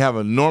out and have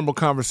a normal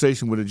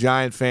conversation with a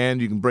Giant fan.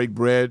 You can break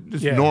bread.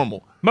 It's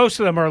normal. Most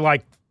of them are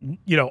like,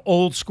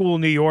 old school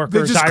New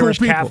Yorkers, just Irish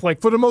cool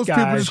Catholic. For the most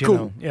guys, people, it's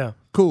cool. Yeah.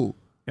 Cool.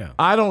 Yeah.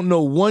 I don't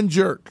know one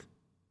jerk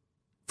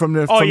from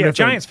their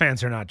Giants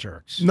fans are not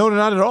jerks. No, they're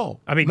not at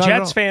all. I mean, not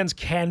Jets fans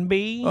can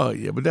be. Oh,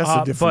 yeah, but that's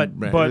a different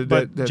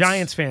but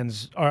Giants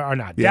fans are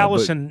not. Yeah,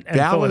 Dallas and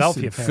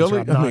Philadelphia fans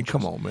are not. I mean,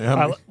 come on,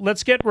 man.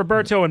 Let's get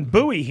Roberto and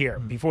Bowie here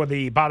before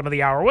the bottom of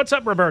the hour. What's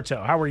up,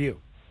 Roberto? How are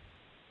you?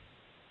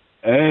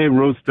 Hey,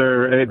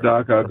 Rooster. Hey,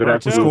 Doc. Good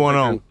afternoon. What's going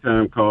on?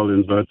 Time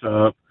calling, but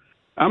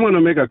I'm going to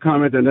make a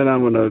comment and then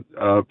I'm going to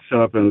shut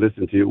up and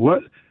listen to you.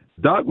 What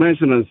Doc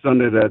mentioned on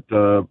Sunday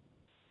that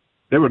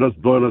they were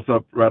just blowing us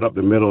up right up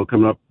the middle,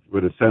 coming up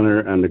with the center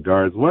and the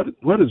guards. What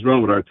is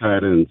wrong with our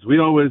tight ends? We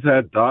always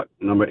had Doc,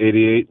 number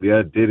 88. We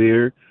had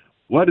Didier.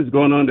 What is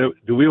going on?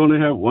 Do we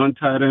only have one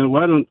tight end?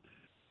 Why don't?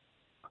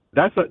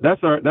 That's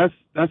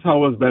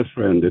Howard's best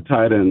friend, the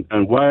tight end.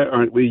 And why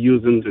aren't we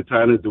using the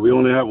tight ends? Do we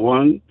only have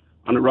one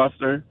on the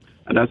roster?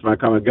 And that's my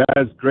comment,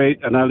 guys.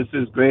 Great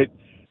analysis, great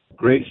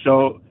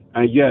show.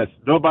 And yes,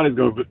 nobody's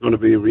going to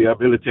be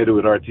rehabilitated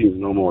with our teams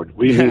no more.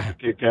 We need to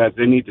kick ass.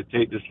 They need to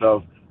take this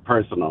stuff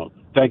personal.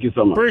 Thank you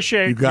so much.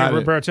 Appreciate you,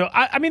 Roberto.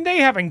 I mean, they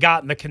haven't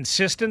gotten the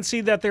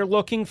consistency that they're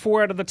looking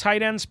for out of the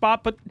tight end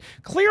spot, but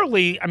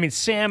clearly, I mean,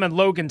 Sam and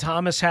Logan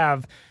Thomas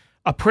have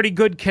a pretty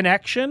good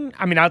connection.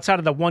 I mean, outside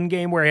of the one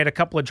game where he had a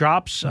couple of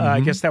drops,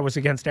 I guess that was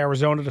against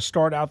Arizona to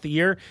start out the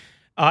year.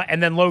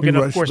 And then Logan,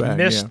 of course,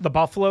 missed the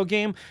Buffalo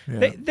game.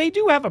 Yeah. They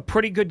do have a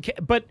pretty good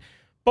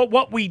but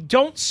what we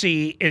don't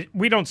see is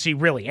we don't see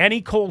really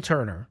any Cole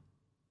Turner,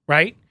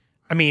 right?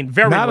 I mean,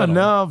 not little.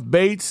 Enough.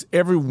 Bates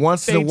every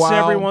once in a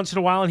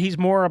while, and he's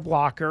more a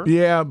blocker.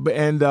 Yeah, but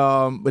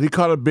he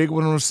caught a big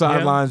one on the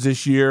sidelines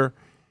this year.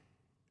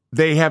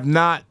 They have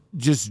not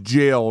just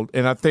gelled,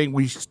 and I think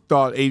we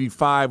thought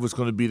 85 was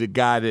going to be the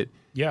guy that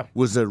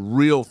was a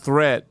real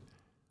threat.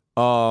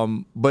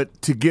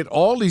 But to get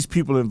all these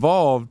people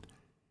involved,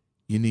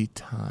 you need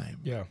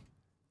time. Yeah,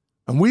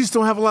 and we just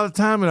don't have a lot of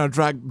time in our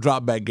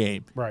drop back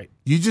game. Right,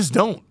 you just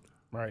don't.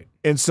 Right,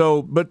 and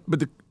so,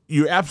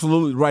 you're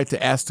absolutely right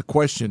to ask the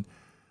question.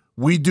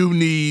 We do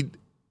need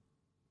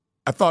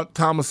 – I thought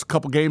Thomas a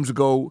couple games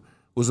ago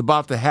was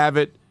about to have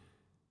it,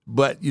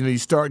 but, you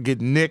start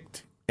getting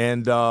nicked,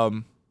 and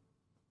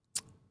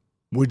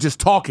we're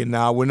just talking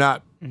now. We're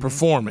not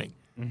performing,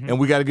 and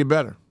we got to get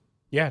better.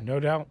 Yeah,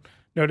 no doubt.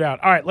 No doubt.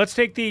 All right, let's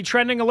take the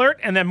trending alert,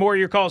 and then more of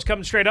your calls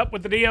coming straight up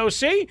with the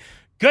DOC.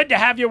 Good to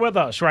have you with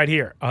us right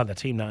here on the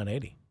Team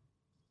 980.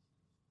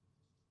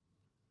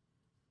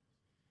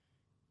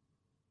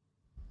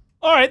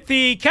 All right,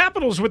 the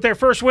Capitals with their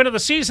first win of the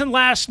season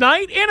last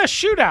night in a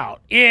shootout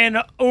in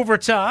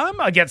overtime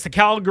against the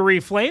Calgary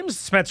Flames.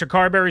 Spencer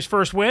Carberry's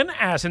first win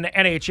as an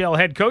NHL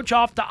head coach.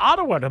 Off to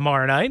Ottawa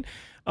tomorrow night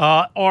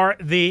are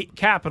the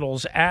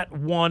Capitals at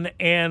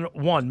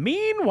 1-1.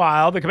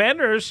 Meanwhile, the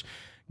Commanders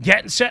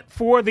getting set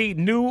for the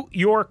New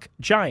York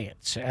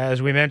Giants.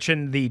 As we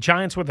mentioned, the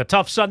Giants with a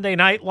tough Sunday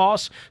night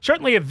loss,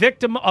 certainly a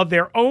victim of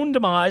their own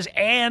demise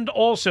and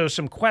also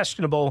some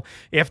questionable,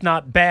 if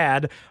not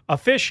bad,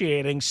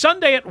 officiating.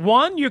 Sunday at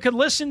 1, you can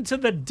listen to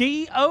the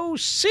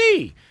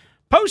DOC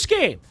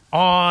postgame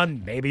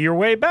on maybe your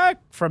way back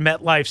from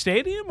MetLife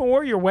Stadium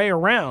or your way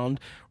around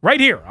right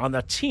here on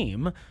the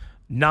Team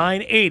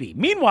 980.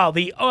 Meanwhile,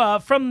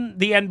 from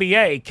the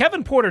NBA,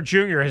 Kevin Porter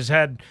Jr. has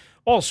had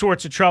all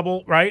sorts of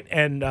trouble, right?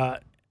 And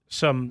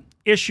some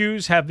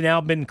issues have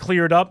now been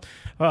cleared up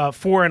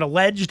for an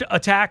alleged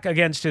attack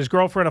against his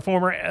girlfriend, a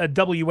former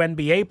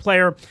WNBA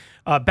player,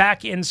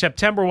 back in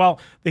September. Well,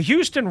 the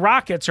Houston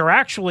Rockets are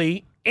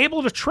actually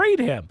able to trade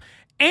him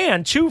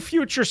and 2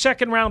 future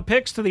second-round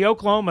picks to the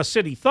Oklahoma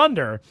City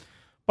Thunder.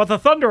 But the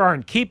Thunder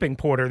aren't keeping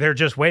Porter. They're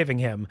just waiving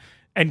him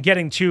and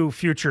getting 2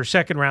 future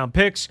second-round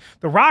picks.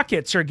 The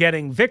Rockets are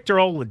getting Victor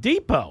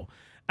Oladipo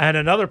and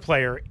another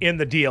player in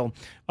the deal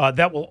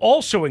that will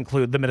also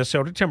include the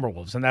Minnesota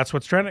Timberwolves, and that's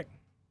what's trending.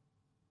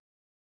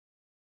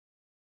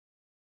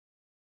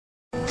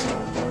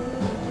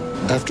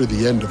 After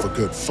the end of a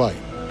good fight,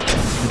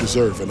 you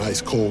deserve an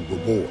ice-cold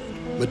reward.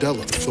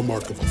 Modelo is the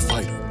mark of a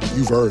fighter.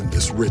 You've earned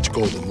this rich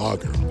golden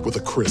lager with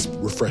a crisp,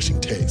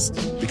 refreshing taste.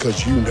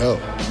 Because you know,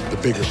 the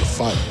bigger the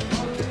fight,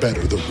 the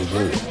better the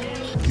reward.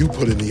 You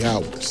put in the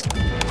hours,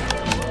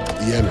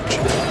 the energy,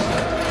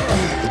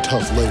 the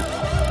tough labor.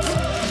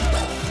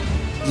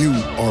 You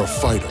are a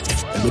fighter,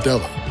 and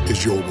Modelo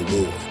is your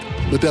reward.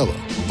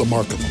 Modelo, the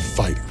mark of a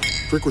fighter.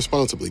 Drink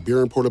responsibly.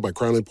 Beer imported by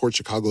Crown Imports,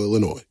 Chicago,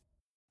 Illinois.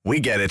 We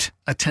get it.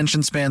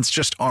 Attention spans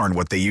just aren't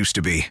what they used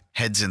to be.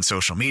 Heads in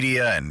social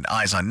media and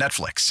eyes on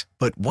Netflix.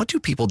 But what do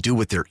people do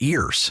with their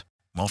ears?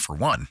 Well, for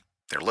one,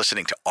 they're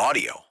listening to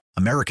audio.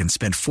 Americans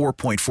spend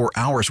 4.4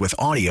 hours with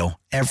audio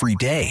every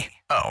day.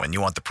 Oh, and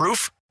you want the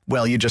proof?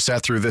 Well, you just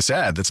sat through this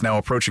ad that's now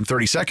approaching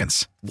 30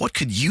 seconds. What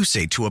could you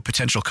say to a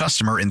potential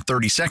customer in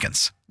 30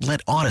 seconds?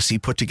 Let Odyssey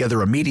put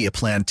together a media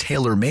plan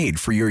tailor-made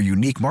for your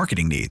unique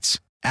marketing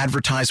needs.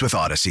 Advertise with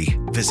Odyssey.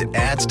 Visit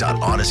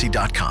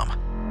ads.odyssey.com.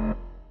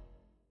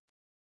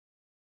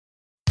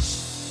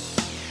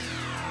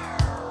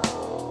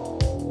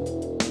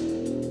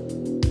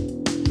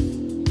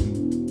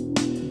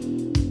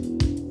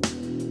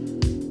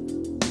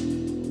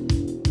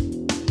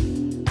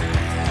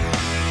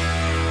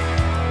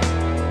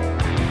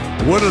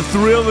 What a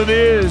thrill it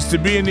is to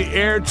be in the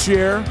air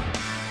chair.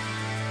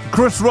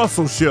 Chris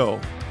Russell Show,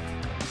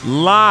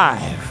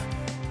 live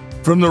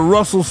from the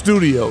Russell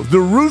Studios, the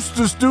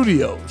Rooster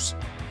Studios.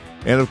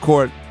 And of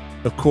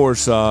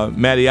course,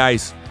 Matty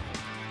Ice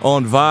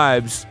on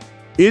Vibes.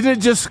 Isn't it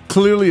just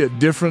clearly a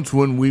difference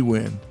when we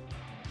win?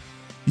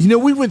 You know,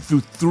 we went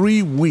through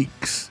 3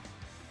 weeks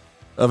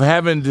of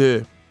having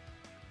to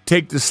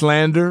take the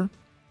slander,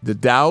 the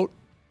doubt,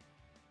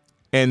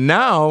 and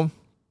now,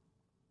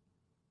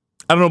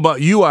 I don't know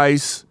about you,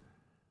 Ice,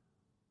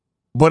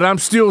 but I'm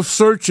still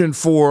searching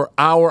for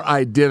our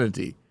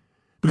identity.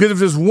 Because if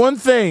there's one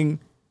thing,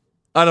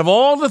 out of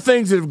all the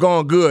things that have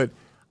gone good,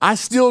 I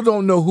still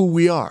don't know who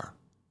we are.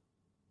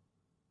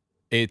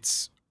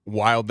 It's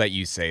wild that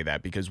you say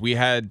that, because we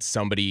had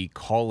somebody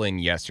call in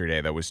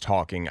yesterday that was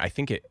talking. I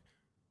think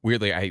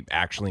weirdly,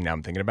 now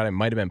I'm thinking about it, it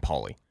might have been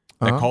Paulie.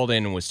 That called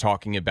in and was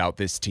talking about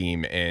this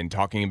team and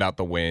talking about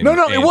the win. No,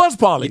 it was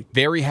Paulie.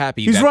 Very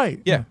happy. He's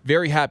right. Yeah,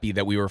 very happy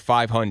that we were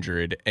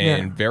 500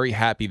 and very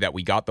happy that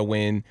we got the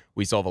win.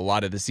 We still have a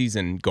lot of the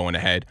season going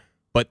ahead,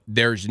 but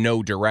there's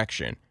no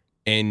direction.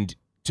 And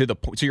to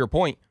your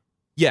point,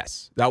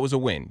 yes, that was a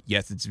win.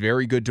 Yes, it's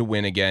very good to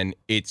win again.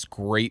 It's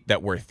great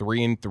that we're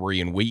 3-3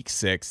 in week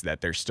 6,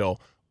 that there's still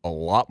a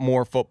lot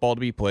more football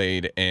to be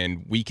played,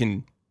 and we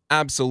can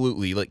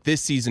absolutely,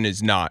 this season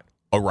is not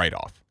a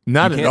write-off.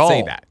 Not at all. You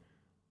can't say that.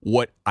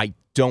 What I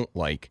don't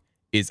like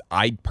is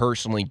I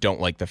personally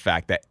don't like the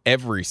fact that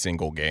every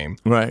single game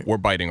we're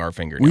biting our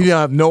fingernails. We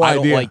have no idea.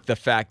 I don't like the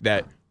fact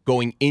that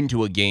going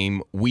into a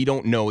game, we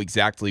don't know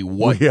exactly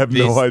what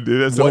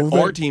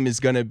our team is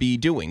going to be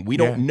doing. We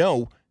don't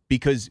know,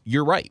 because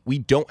you're right. We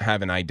don't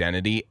have an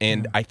identity.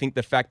 And I think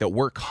the fact that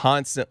we're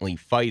constantly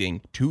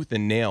fighting tooth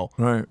and nail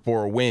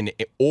for a win,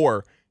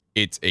 or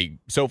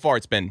so far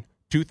it's been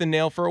tooth and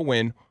nail for a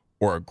win,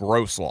 or a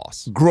gross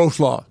loss. Gross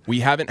loss. We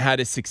haven't had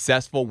a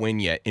successful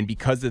win yet, and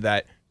because of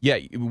that,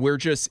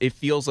 it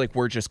feels like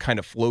we're just kind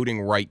of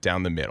floating right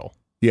down the middle.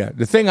 Yeah,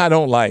 the thing I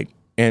don't like,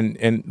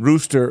 and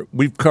Rooster,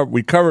 we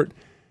covered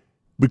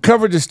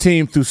this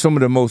team through some of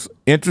the most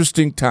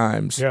interesting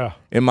times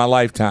in my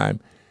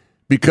lifetime,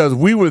 because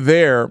we were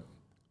there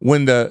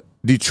when the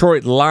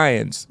Detroit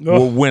Lions were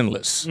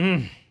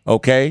winless.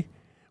 Okay?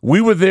 We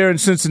were there in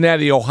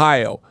Cincinnati,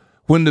 Ohio,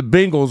 when the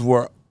Bengals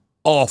were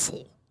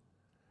awful.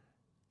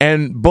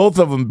 And both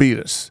of them beat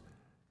us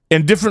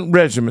in different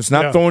regiments,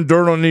 not throwing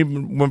dirt on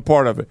even one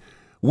part of it.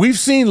 We've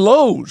seen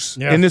lows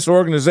in this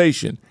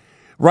organization.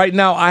 Right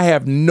now, I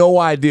have no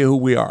idea who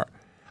we are.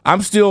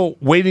 I'm still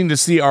waiting to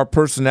see our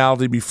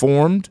personality be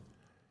formed.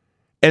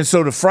 And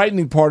so the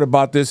frightening part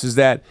about this is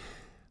that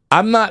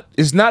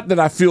it's not that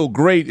I feel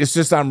great, it's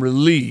just I'm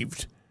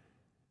relieved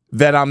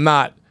that I'm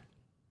not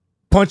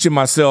punching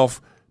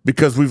myself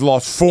because we've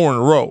lost 4 in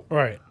a row.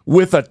 Right.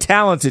 With a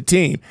talented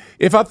team.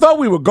 If I thought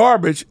we were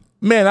garbage,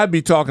 man, I'd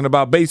be talking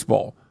about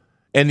baseball.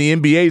 And the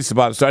NBA is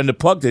about to start, and the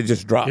puck that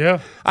just dropped. Yeah.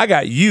 I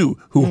got you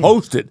who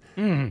hosted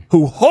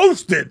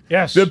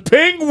the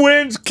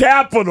Penguins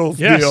Capitals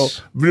deal.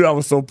 Dude, I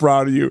was so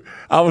proud of you.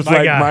 I was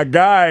my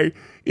guy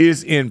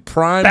is in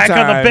prime time.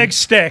 Back on the big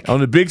stick.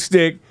 On the big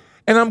stick.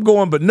 And I'm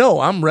going, but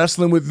no, I'm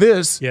wrestling with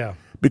this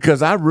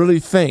because I really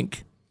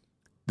think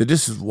that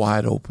this is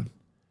wide open.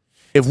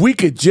 If we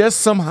could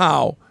just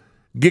somehow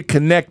get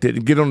connected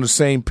and get on the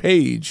same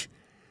page,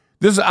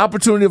 there's an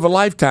opportunity of a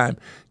lifetime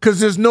because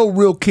there's no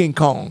real King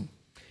Kong.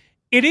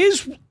 It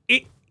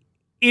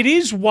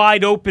is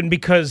wide open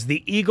because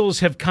the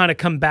Eagles have kind of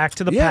come back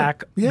to the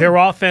pack. Yeah. Their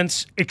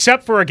offense,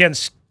 except for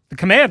against the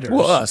Commanders,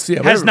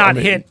 has not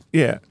hit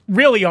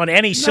really on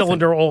any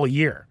cylinder all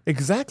year.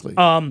 Exactly.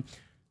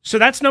 So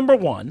that's number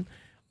one.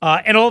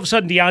 And all of a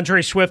sudden,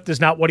 DeAndre Swift is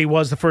not what he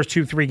was the first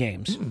 2-3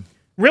 games.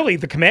 Really,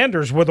 the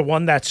Commanders were the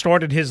one that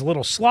started his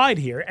little slide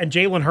here, and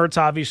Jalen Hurts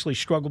obviously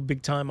struggled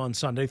big time on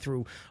Sunday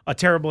through a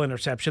terrible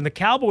interception. The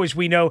Cowboys,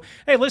 we know,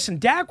 hey, listen,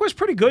 Dak was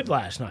pretty good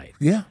last night.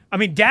 Yeah. I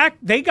mean, Dak,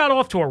 they got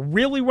off to a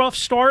really rough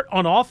start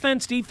on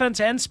offense,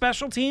 defense, and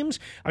special teams.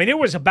 I mean, it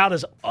was about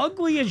as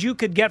ugly as you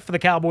could get for the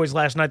Cowboys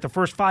last night, the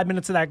first 5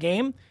 minutes of that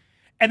game.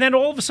 And then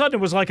all of a sudden,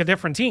 it was like a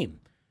different team.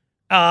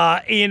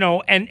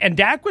 And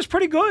Dak was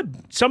pretty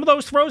good. Some of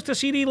those throws to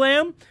CeeDee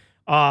Lamb,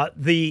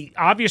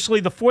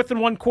 obviously the 4th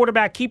and 1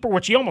 quarterback keeper,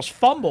 which he almost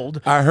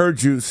fumbled. I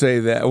heard you say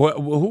that.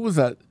 Who was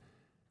that?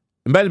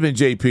 It might have been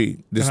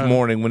JP this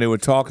morning when they were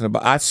talking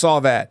about. I saw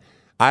that.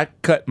 I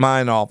cut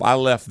mine off. I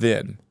left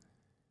then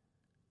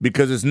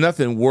because there's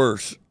nothing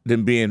worse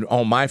than being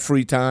on my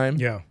free time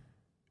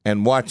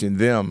and watching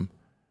them.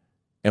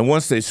 And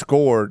once they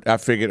scored, I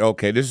figured,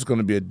 okay, this is going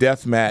to be a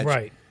death match.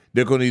 Right.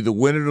 They're going to either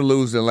win it or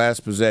lose their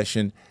last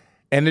possession,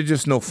 and they're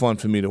just no fun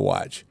for me to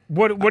watch.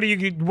 What do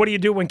you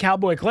do when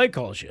Cowboy Clay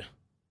calls you?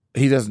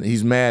 He doesn't.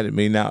 He's mad at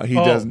me now. He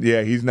doesn't.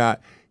 Yeah, he's not.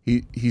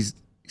 He's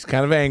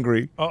kind of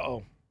angry.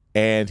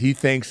 And he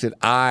thinks that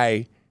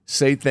I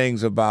say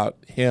things about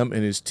him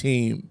and his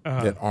team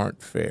that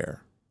aren't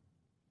fair.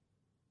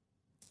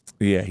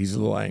 Yeah, he's a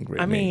little angry.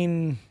 I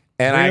mean,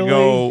 and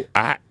really?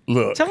 I go,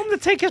 look. Tell him to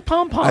take his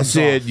pom-poms I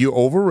said, off. You're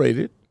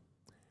overrated,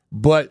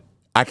 but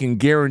I can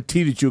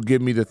guarantee that you'll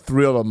give me the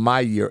thrill of my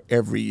year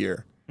every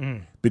year.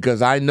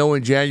 Because I know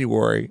in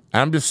January,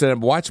 I'm just setting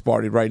up a watch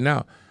party right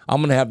now.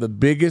 I'm going to have the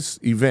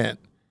biggest event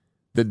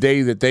the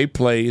day that they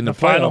play in the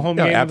final home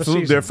game of the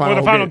season. Their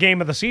final game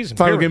of the season.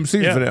 Final game of the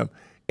season for them.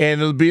 And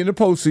it'll be in the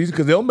postseason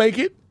because they'll make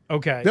it.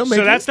 Okay. They'll make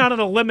so that's not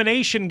an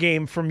elimination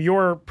game from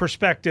your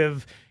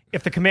perspective.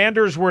 If the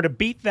Commanders were to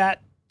beat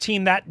that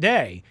team that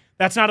day,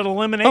 that's not an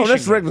elimination. Oh,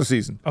 that's game. regular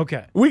season.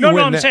 Okay. We can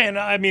win I'm that. saying,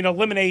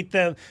 eliminate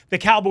the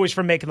Cowboys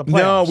from making the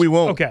playoffs. No, we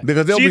won't. Okay.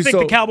 Because so you think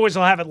the Cowboys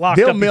will have it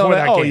locked up before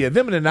that game? Oh, yeah.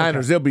 Them and the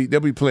Niners, they'll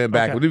be playing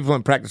back. Okay. They'll be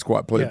playing practice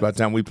squad players by the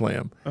time we play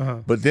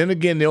them. But then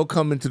again, they'll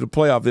come into the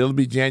playoff. It'll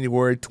be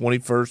January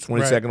 21st,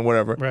 22nd, or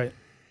whatever. Right.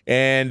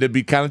 And it'll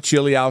be kind of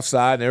chilly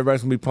outside, and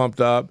everybody's going to be pumped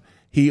up.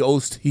 He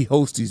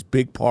hosts these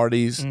big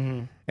parties,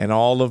 and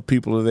all the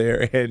people are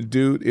there. And,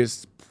 dude,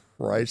 it's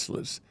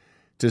priceless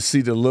to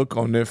see the look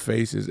on their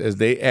faces as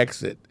they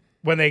exit.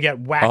 When they get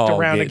whacked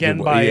around again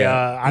by,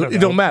 I don't know. It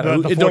don't matter.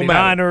 The 49ers. It don't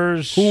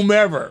matter.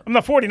 Whomever. And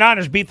the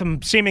 49ers beat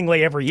them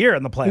seemingly every year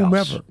in the playoffs.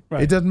 Whomever.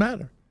 Right. It doesn't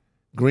matter.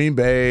 Green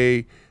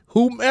Bay,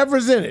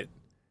 whomever's in it.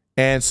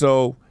 And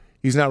so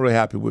he's not really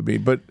happy with me.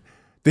 But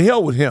the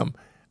hell with him.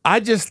 I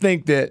just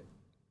think that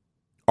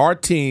our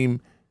team,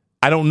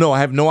 I don't know.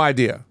 I have no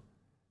idea.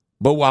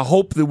 But I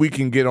hope that we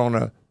can get on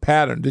a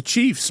pattern. The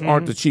Chiefs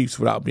aren't the Chiefs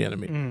without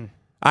Bieniemy.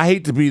 I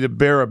hate to be the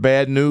bearer of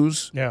bad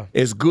news. Yeah.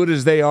 As good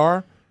as they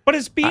are. But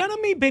has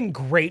Bieniemy been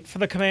great for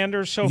the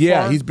Commanders so far?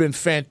 Yeah, he's been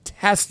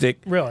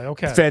fantastic. Really?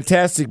 Okay.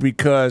 Fantastic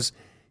because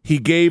he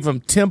gave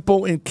them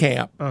tempo in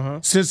camp,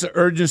 sense of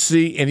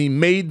urgency, and he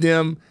made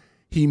them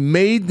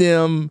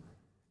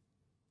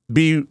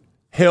be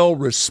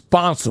held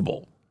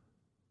responsible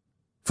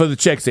for the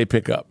checks they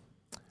pick up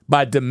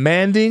by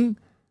demanding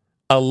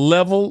a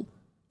level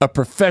of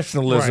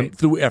professionalism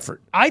through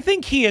effort. I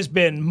think he has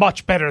been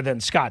much better than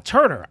Scott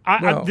Turner.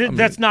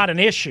 That's not an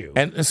issue.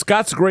 And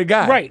Scott's a great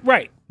guy.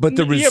 Right. But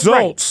the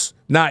results,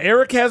 now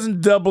Eric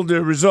hasn't doubled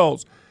the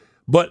results,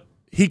 but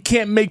he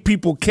can't make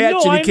people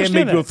catch and he can't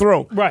make people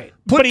throw. Right.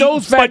 Put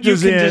those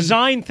factors in. But you can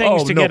design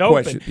things to get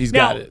question. open. He's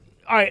got it.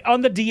 All right,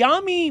 on the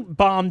Diami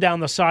bomb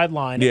down the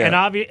sideline,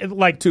 and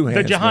like two hands,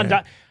 the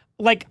Jahan,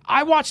 like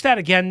I watched that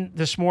again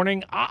this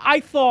morning.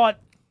 I thought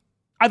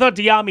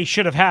Diami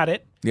should have had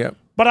it. Yep.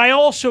 But I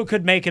also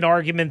could make an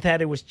argument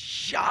that it was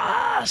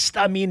just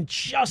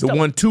the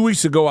one 2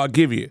 weeks ago. I'll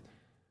give you.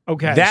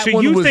 Okay, that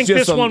so you think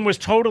this one was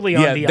totally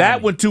on Diami? Yeah,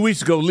 that one 2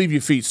 weeks ago. Leave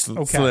your feet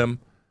slim.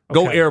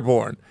 Go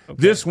airborne.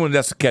 Okay. This one,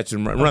 that's a catch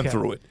and run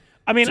through it.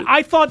 I mean,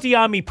 I thought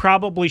Diami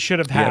probably should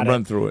have had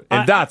run through it.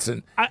 And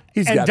Dotson's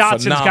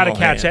Dotson's got to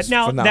catch hands.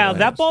 that. Now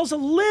that ball's a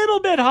little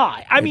bit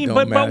high. I mean,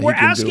 but we're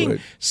asking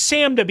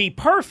Sam to be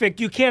perfect.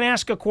 You can't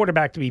ask a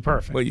quarterback to be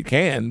perfect. Well, you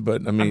can,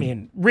 but I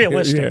mean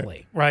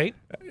realistically, right?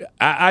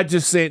 I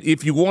just said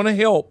if you want to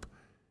help,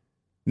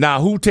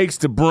 now who takes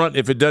the brunt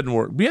if it doesn't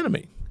work?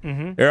 Bieniemy.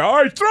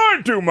 Mm-hmm. He's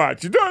throwing too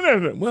much. He's doing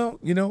everything. Well,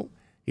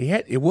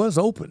 it was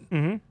open,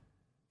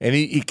 and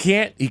he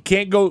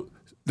can't go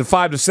the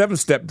 5 to 7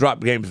 step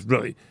drop games.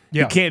 Really,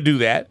 he can't do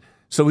that.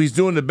 So he's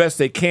doing the best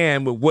they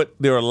can with what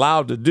they're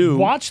allowed to do.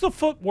 Watch the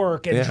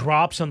footwork and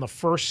drops on the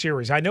first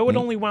series. I know it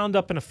only wound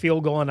up in a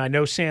field goal, and I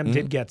know Sam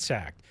did get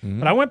sacked.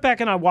 But I went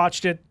back and I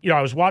watched it.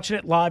 I was watching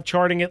it live,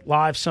 charting it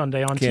live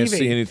Sunday on TV. Can't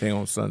see anything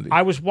on Sunday.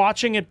 I was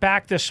watching it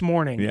back this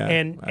morning,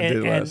 I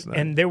did last night.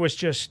 And there was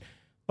just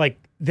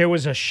there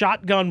was a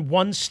shotgun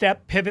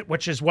one-step pivot,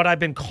 which is what I've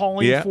been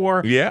calling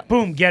for. Yeah.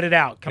 Boom, get it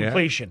out,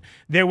 completion.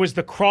 There was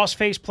the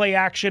cross-face play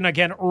action,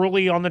 again,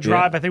 early on the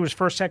drive. I think it was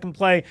first, second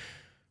play.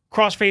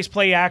 Cross-face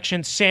play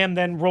action. Sam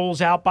then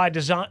rolls out by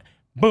design.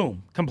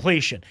 Boom,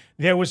 completion.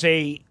 There was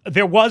a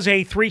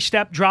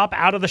 3-step drop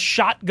out of the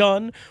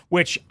shotgun,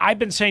 which I've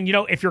been saying,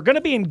 if you're going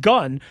to be in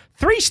gun,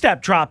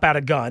 3-step drop out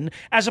of gun,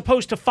 as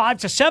opposed to 5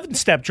 to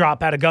 7-step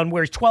drop out of gun,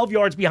 where he's 12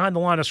 yards behind the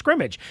line of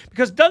scrimmage,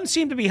 because it doesn't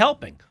seem to be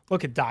helping.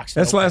 Look at Doc's.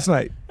 That's last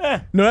night.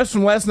 No, that's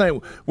from last night.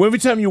 Well, every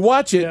time you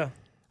watch it,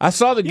 I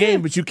saw the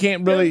game, but you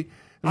can't really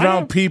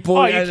around people.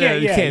 Oh, you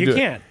can't. You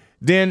can't.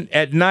 Then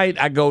at night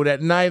I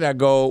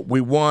go,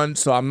 we won,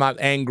 so I'm not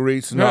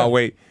angry. So no,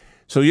 wait.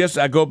 So, yes,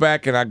 I go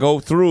back and I go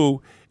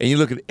through, and you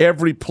look at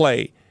every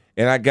play,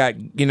 and I got,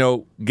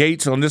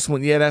 Gates on this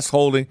one. Yeah, that's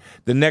holding.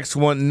 The next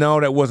one,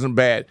 no, that wasn't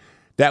bad.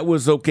 That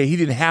was okay. He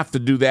didn't have to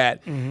do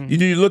that.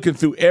 You're looking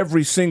through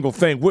every single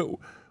thing.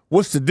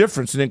 What's the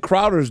difference? And then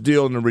Crowder's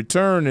deal in the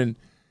return, and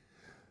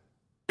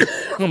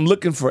I'm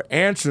looking for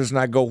answers, and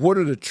I go, what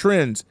are the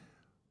trends?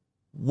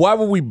 Why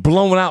were we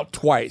blown out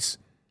twice?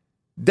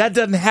 That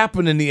doesn't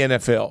happen in the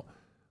NFL.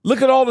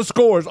 Look at all the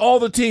scores, all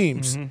the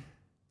teams.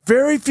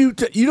 Very few.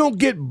 You don't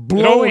get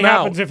blown out. It only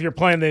happens if you're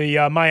playing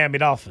the Miami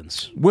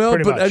Dolphins. Well,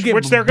 but much, again,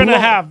 which they're going to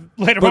have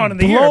later on in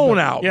the year. Blown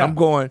out. I'm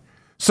going.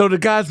 So the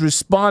guys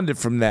responded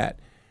from that.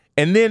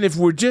 And then if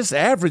we're just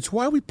average,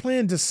 why are we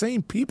playing the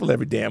same people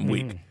every damn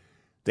week?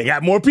 They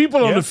got more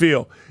people on the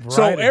field. Right.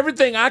 So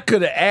everything I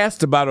could have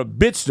asked about or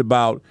bitched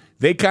about,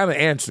 they kind of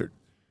answered.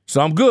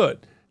 So I'm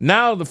good.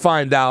 Now to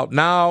find out,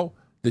 now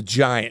the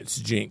Giants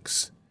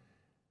jinx.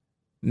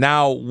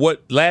 Now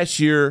what last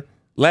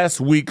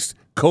week's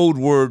code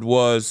word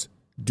was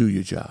do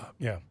your job.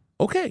 Yeah.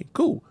 Okay,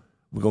 cool.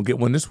 We're going to get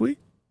one this week?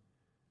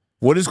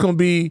 What is going to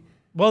be?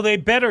 Well, they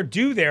better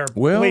do their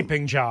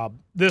bleeping job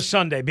this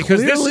Sunday,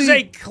 because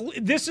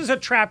this is a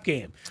trap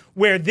game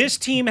where this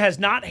team has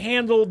not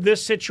handled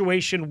this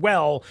situation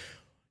well.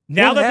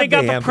 Now that they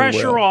got the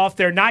pressure off,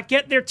 they're not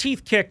getting their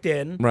teeth kicked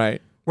in.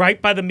 Right.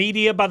 Right, by the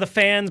media, by the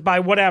fans, by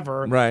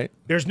whatever. Right.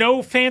 There's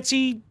no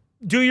fancy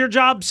do your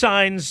job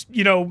signs,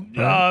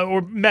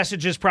 or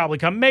messages probably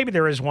come. Maybe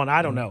there is one.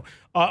 I don't know.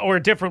 Or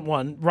a different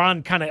one.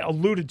 Ron kind of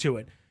alluded to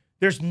it.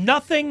 There's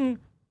nothing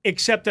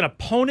except an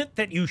opponent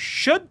that you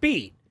should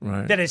beat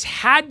that has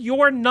had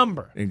your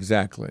number.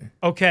 Exactly.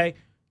 Okay?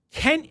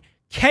 Can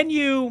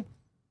you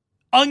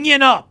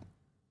onion up?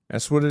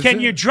 That's what it is. Can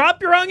you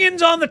drop your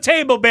onions on the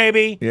table,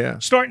 baby? Yeah.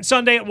 Starting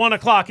Sunday at 1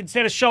 o'clock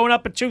instead of showing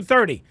up at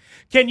 2:30.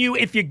 Can you,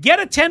 if you get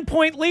a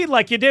 10-point lead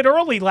like you did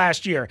early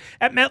last year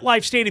at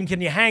MetLife Stadium, can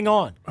you hang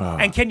on?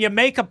 And can you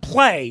make a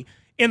play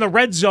in the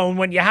red zone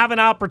when you have an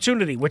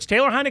opportunity, which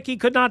Taylor Heineke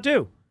could not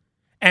do?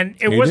 And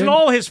it wasn't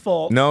all his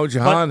fault. No,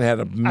 Jahan had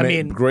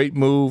a great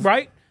move.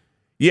 Right?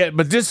 Yeah,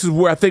 but this is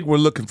where I think we're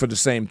looking for the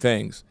same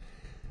things.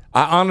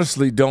 I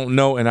honestly don't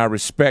know, and I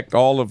respect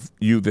all of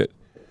you that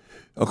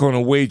are going to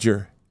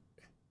wager,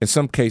 in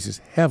some cases,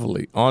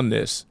 heavily on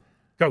this.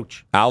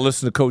 Coach. I'll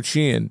listen to Coach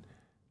Sheehan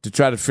to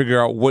try to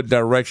figure out what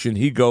direction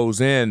he goes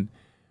in.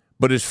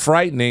 But it's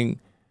frightening.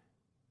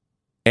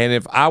 And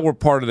if I were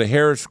part of the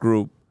Harris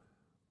group,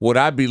 what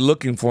I'd be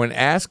looking for and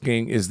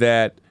asking is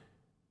that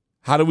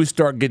how do we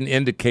start getting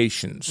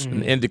indications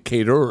and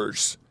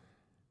indicators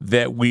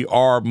that we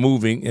are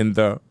moving in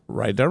the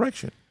right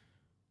direction?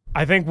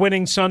 I think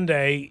winning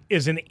Sunday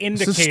is an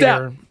indicator. It's a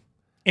step.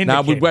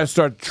 Now we've got to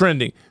start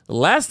trending. The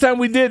last time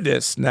we did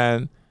this,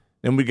 then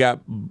we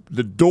got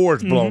the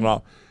doors blown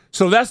off.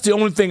 So that's the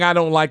only thing I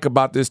don't like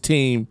about this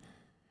team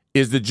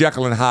is the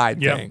Jekyll and Hyde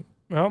thing.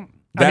 Well,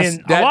 a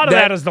lot of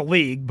that is the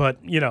league,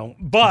 but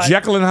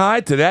Jekyll and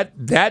Hyde to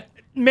that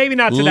maybe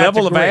not to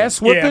level that degree. of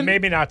ass whipping. Yeah,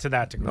 maybe not to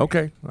that degree.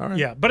 Okay, all right.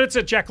 Yeah, but it's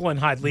a Jekyll and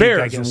Hyde league.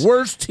 Bears, I guess.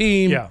 worst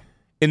team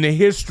in the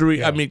history.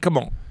 Yeah. I mean, come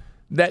on.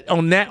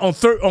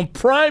 On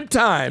prime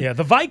time. Yeah,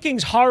 the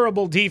Vikings'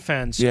 horrible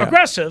defense,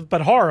 aggressive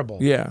but horrible.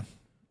 Yeah,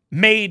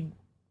 made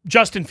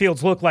Justin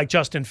Fields look like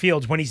Justin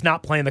Fields when he's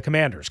not playing the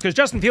Commanders, because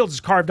Justin Fields has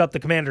carved up the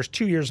Commanders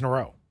 2 years in a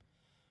row.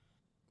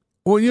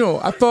 Well,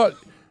 I thought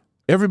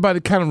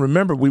everybody kind of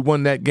remembered we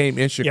won that game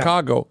in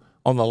Chicago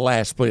on the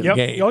last play of the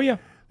game. Oh yeah,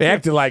 They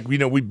acted like,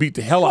 we beat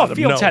the hell out of them.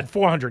 Fields had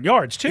 400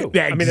 yards, too.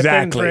 Yeah,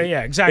 exactly.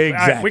 Exactly.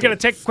 All right, we're going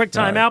to take a quick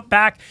time out.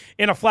 Back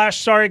in a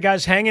flash. Sorry,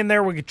 guys. Hang in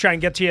there. We're going to try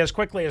and get to you as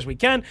quickly as we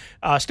can.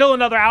 Still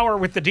another hour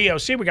with the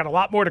DOC. We got a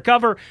lot more to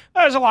cover.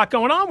 There's a lot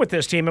going on with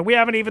this team, and we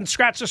haven't even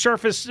scratched the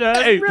surface.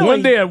 Really,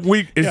 one day a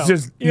week is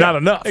just not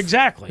enough.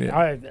 Exactly.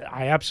 Yeah.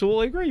 I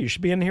absolutely agree. You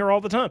should be in here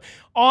all the time.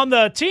 On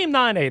the Team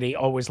 980,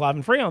 always live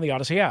and free on the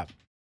Odyssey app.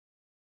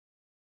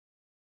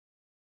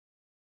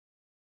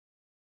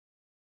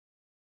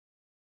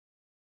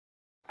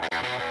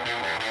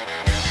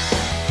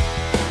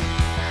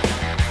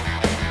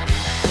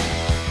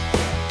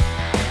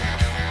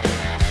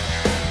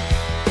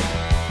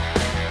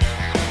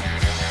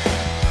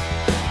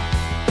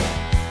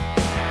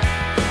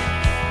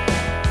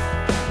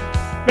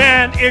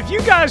 Man, if you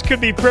guys could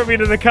be privy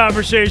to the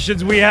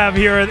conversations we have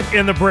here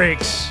in the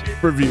breaks.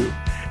 Review.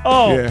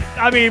 Oh, yeah.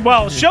 I mean,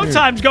 well,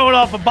 Showtime's going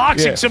off of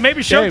boxing, so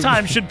maybe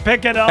Showtime should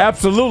pick it up.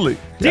 Absolutely.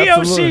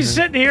 DOC's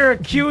sitting here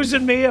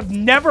accusing me of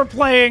never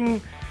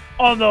playing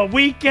on the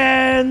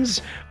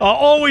weekends,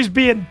 always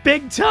being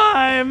big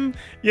time,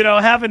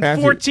 having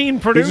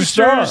 14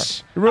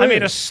 producers. Really? I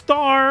mean, a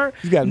star.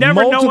 He's got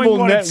never knowing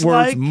what networks, it's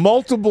like.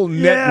 multiple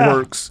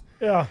networks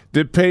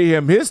that pay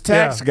him. His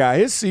tax guy,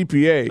 his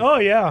CPA. Oh,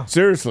 yeah.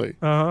 Seriously.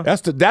 Uh-huh.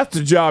 That's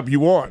the job you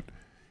want.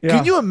 Yeah.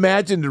 Can you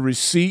imagine the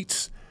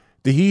receipts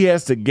that he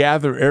has to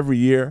gather every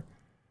year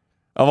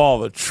of all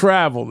the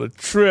travel, the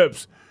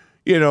trips,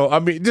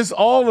 just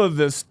all of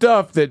the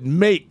stuff that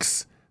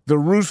makes the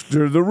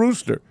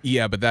rooster.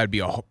 Yeah, but that'd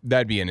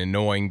be an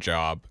annoying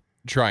job,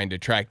 trying to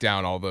track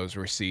down all those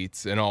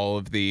receipts and all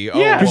of the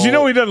because he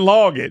doesn't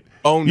log it.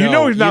 Oh no, you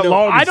know he's not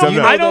logging. I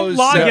don't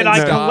log it.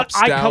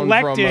 I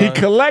collect it. He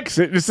collects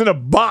it. It's in a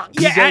box.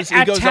 Yeah, at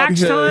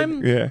tax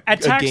time.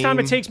 At tax time,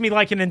 game. it takes me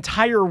like an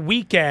entire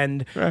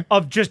weekend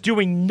of just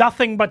doing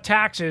nothing but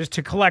taxes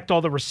to collect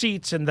all the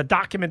receipts and the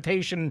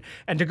documentation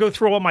and to go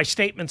through all my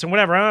statements and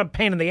whatever. I'm a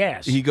pain in the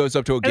ass. He goes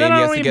up to a game. He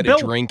has to get a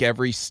drink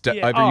every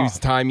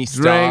time he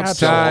stops.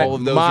 So all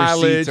of those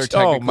mileage, receipts are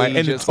technically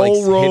and just the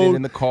toll road, hidden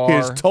in the car.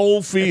 His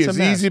toll fee, his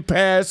Easy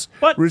Pass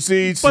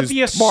receipts. But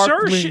the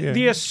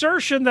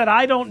assertion that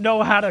I don't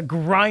know how to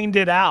grind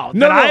it out.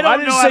 No, I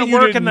don't know how to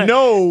work in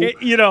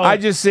the. I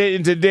just said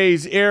in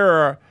today's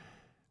era.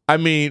 I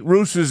mean,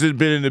 Roosters had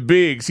been in the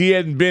bigs. He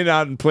hadn't been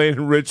out and playing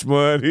in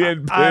Richmond. He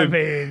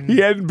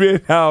hadn't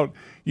been out.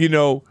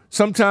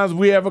 Sometimes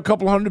we have a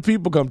couple hundred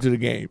people come to the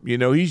game.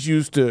 He's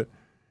used to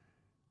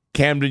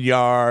Camden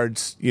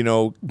Yards.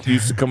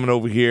 Used to coming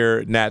over here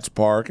at Nats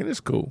Park, and it's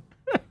cool.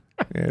 Yeah,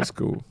 it's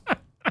cool.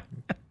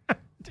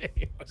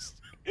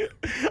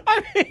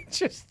 I mean,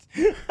 just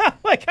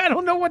I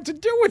don't know what to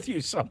do with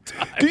you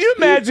sometimes. Can you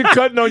imagine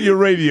cutting on your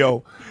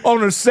radio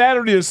on a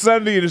Saturday or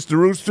Sunday and it's the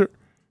Rooster?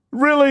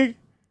 Really?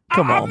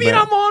 Come on, man.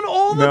 I'm on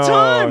all the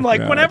time.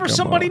 Whenever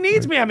somebody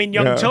needs me. I mean,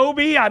 young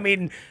Toby. I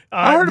mean,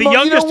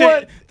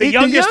 the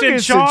youngest in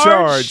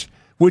charge,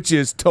 which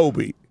is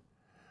Toby.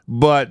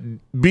 But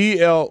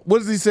what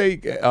does he say?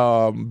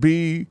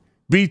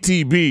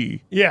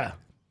 BTB. Yeah.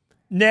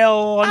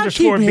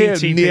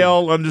 Nell_BTB.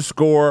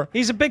 Nell_.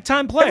 He's a big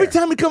time player. Every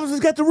time he comes, he's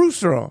got the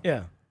Rooster on.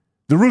 Yeah.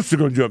 The Rooster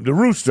gonna jump. The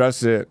Rooster, I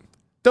said,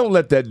 don't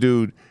let that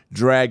dude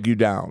drag you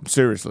down.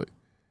 Seriously.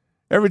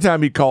 Every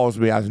time he calls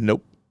me, I said,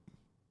 nope.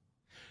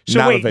 So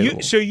not wait,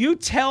 available.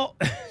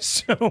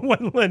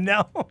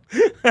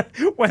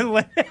 when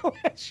Linnell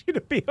asks you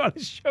to be on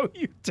his show,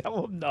 you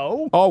tell him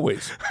no?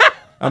 Always.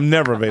 I'm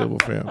never available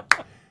for him.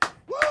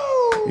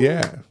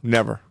 Yeah,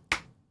 never.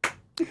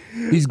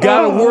 He's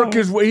got to work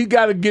his way. He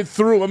got to get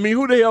through. I mean,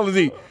 who the hell is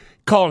he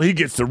calling? He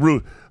gets the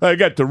rooster. I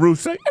got the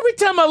rooster. Every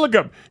time I look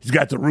up, he's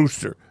got the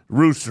rooster.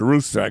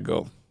 Rooster. I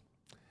go,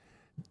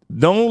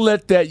 don't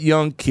let that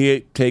young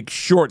kid take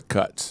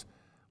shortcuts.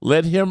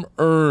 Let him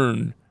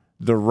earn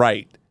the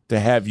right to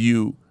have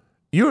you.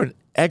 You're an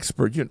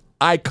expert. You're an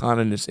icon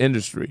in this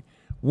industry.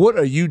 What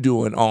are you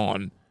doing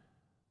on?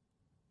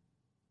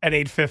 At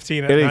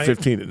 8:15 at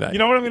 8:15 at night. You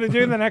know what I'm going to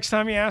do the next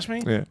time you ask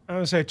me? Yeah. I'm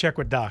going to say check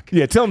with Doc.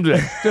 Yeah, tell him that.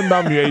 Tell him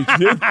about me.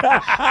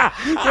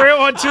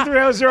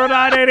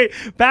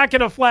 301-230-0980. Back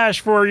in a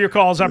flash for your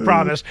calls, I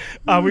promise.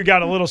 We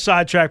got a little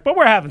sidetracked, but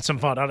we're having some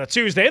fun on a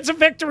Tuesday. It's a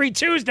Victory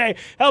Tuesday.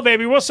 Hell,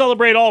 baby, we'll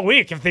celebrate all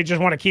week if they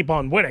just want to keep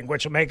on winning,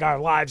 which will make our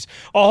lives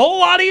a whole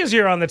lot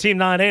easier on the Team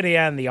 980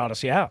 and the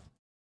Odyssey app.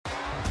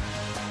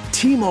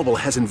 T-Mobile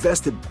has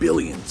invested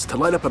billions to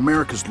light up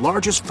America's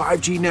largest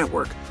 5G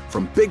network,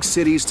 from big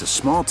cities to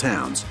small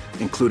towns,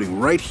 including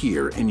right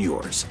here in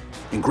yours.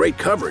 And great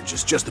coverage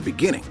is just the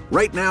beginning.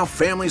 Right now,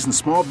 families and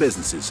small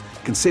businesses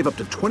can save up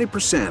to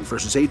 20%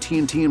 versus AT&T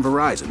and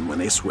Verizon when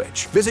they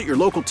switch. Visit your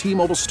local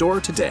T-Mobile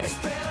store today.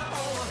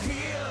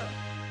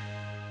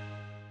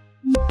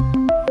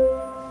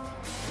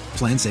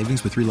 Plan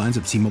savings with 3 lines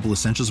of T-Mobile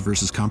Essentials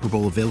versus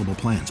comparable available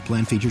plans.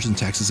 Plan features and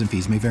taxes and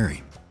fees may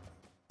vary.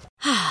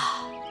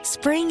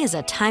 Spring is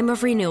a time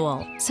of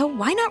renewal, so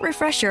why not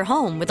refresh your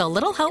home with a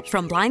little help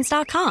from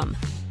Blinds.com?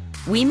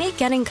 We make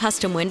getting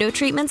custom window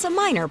treatments a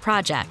minor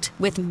project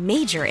with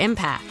major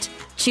impact.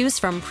 Choose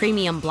from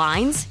premium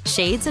blinds,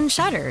 shades, and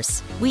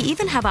shutters. We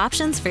even have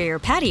options for your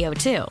patio,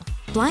 too.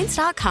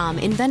 Blinds.com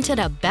invented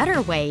a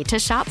better way to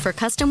shop for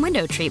custom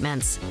window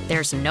treatments.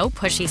 There's no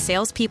pushy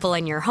salespeople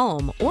in your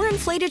home or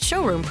inflated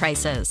showroom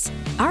prices.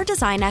 Our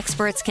design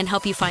experts can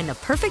help you find the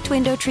perfect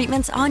window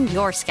treatments on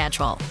your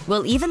schedule.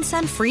 We'll even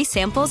send free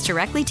samples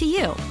directly to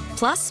you.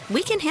 Plus,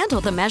 we can handle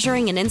the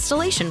measuring and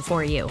installation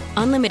for you.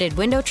 Unlimited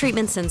window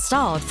treatments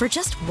installed for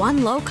just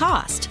one low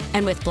cost.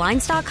 And with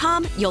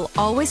Blinds.com, you'll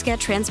always get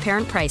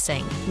transparent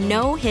pricing.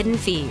 No hidden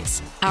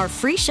fees. Our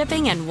free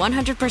shipping and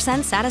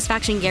 100%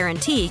 satisfaction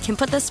guarantee can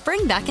put the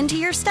spring back into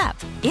your step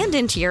and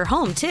into your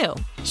home, too.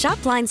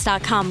 Shop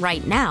Blinds.com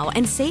right now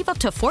and save up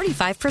to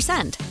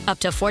 45%. Up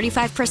to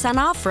 45%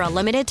 off for a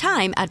limited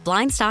time at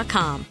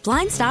Blinds.com.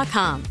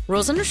 Blinds.com.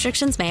 Rules and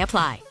restrictions may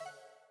apply.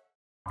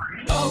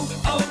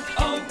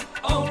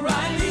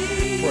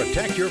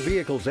 Protect your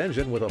vehicle's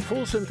engine with a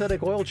full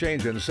synthetic oil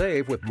change and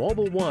save with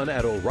Mobil 1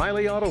 at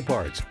O'Reilly Auto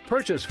Parts.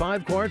 Purchase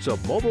 5 quarts of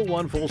Mobil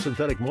 1 full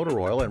synthetic motor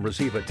oil and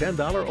receive a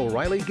 $10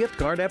 O'Reilly gift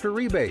card after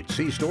rebate.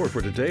 See store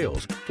for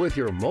details. With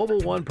your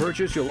Mobil 1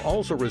 purchase, you'll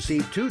also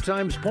receive 2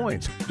 times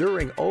points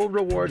during O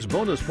Rewards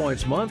Bonus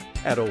Points Month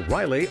at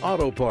O'Reilly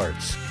Auto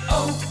Parts.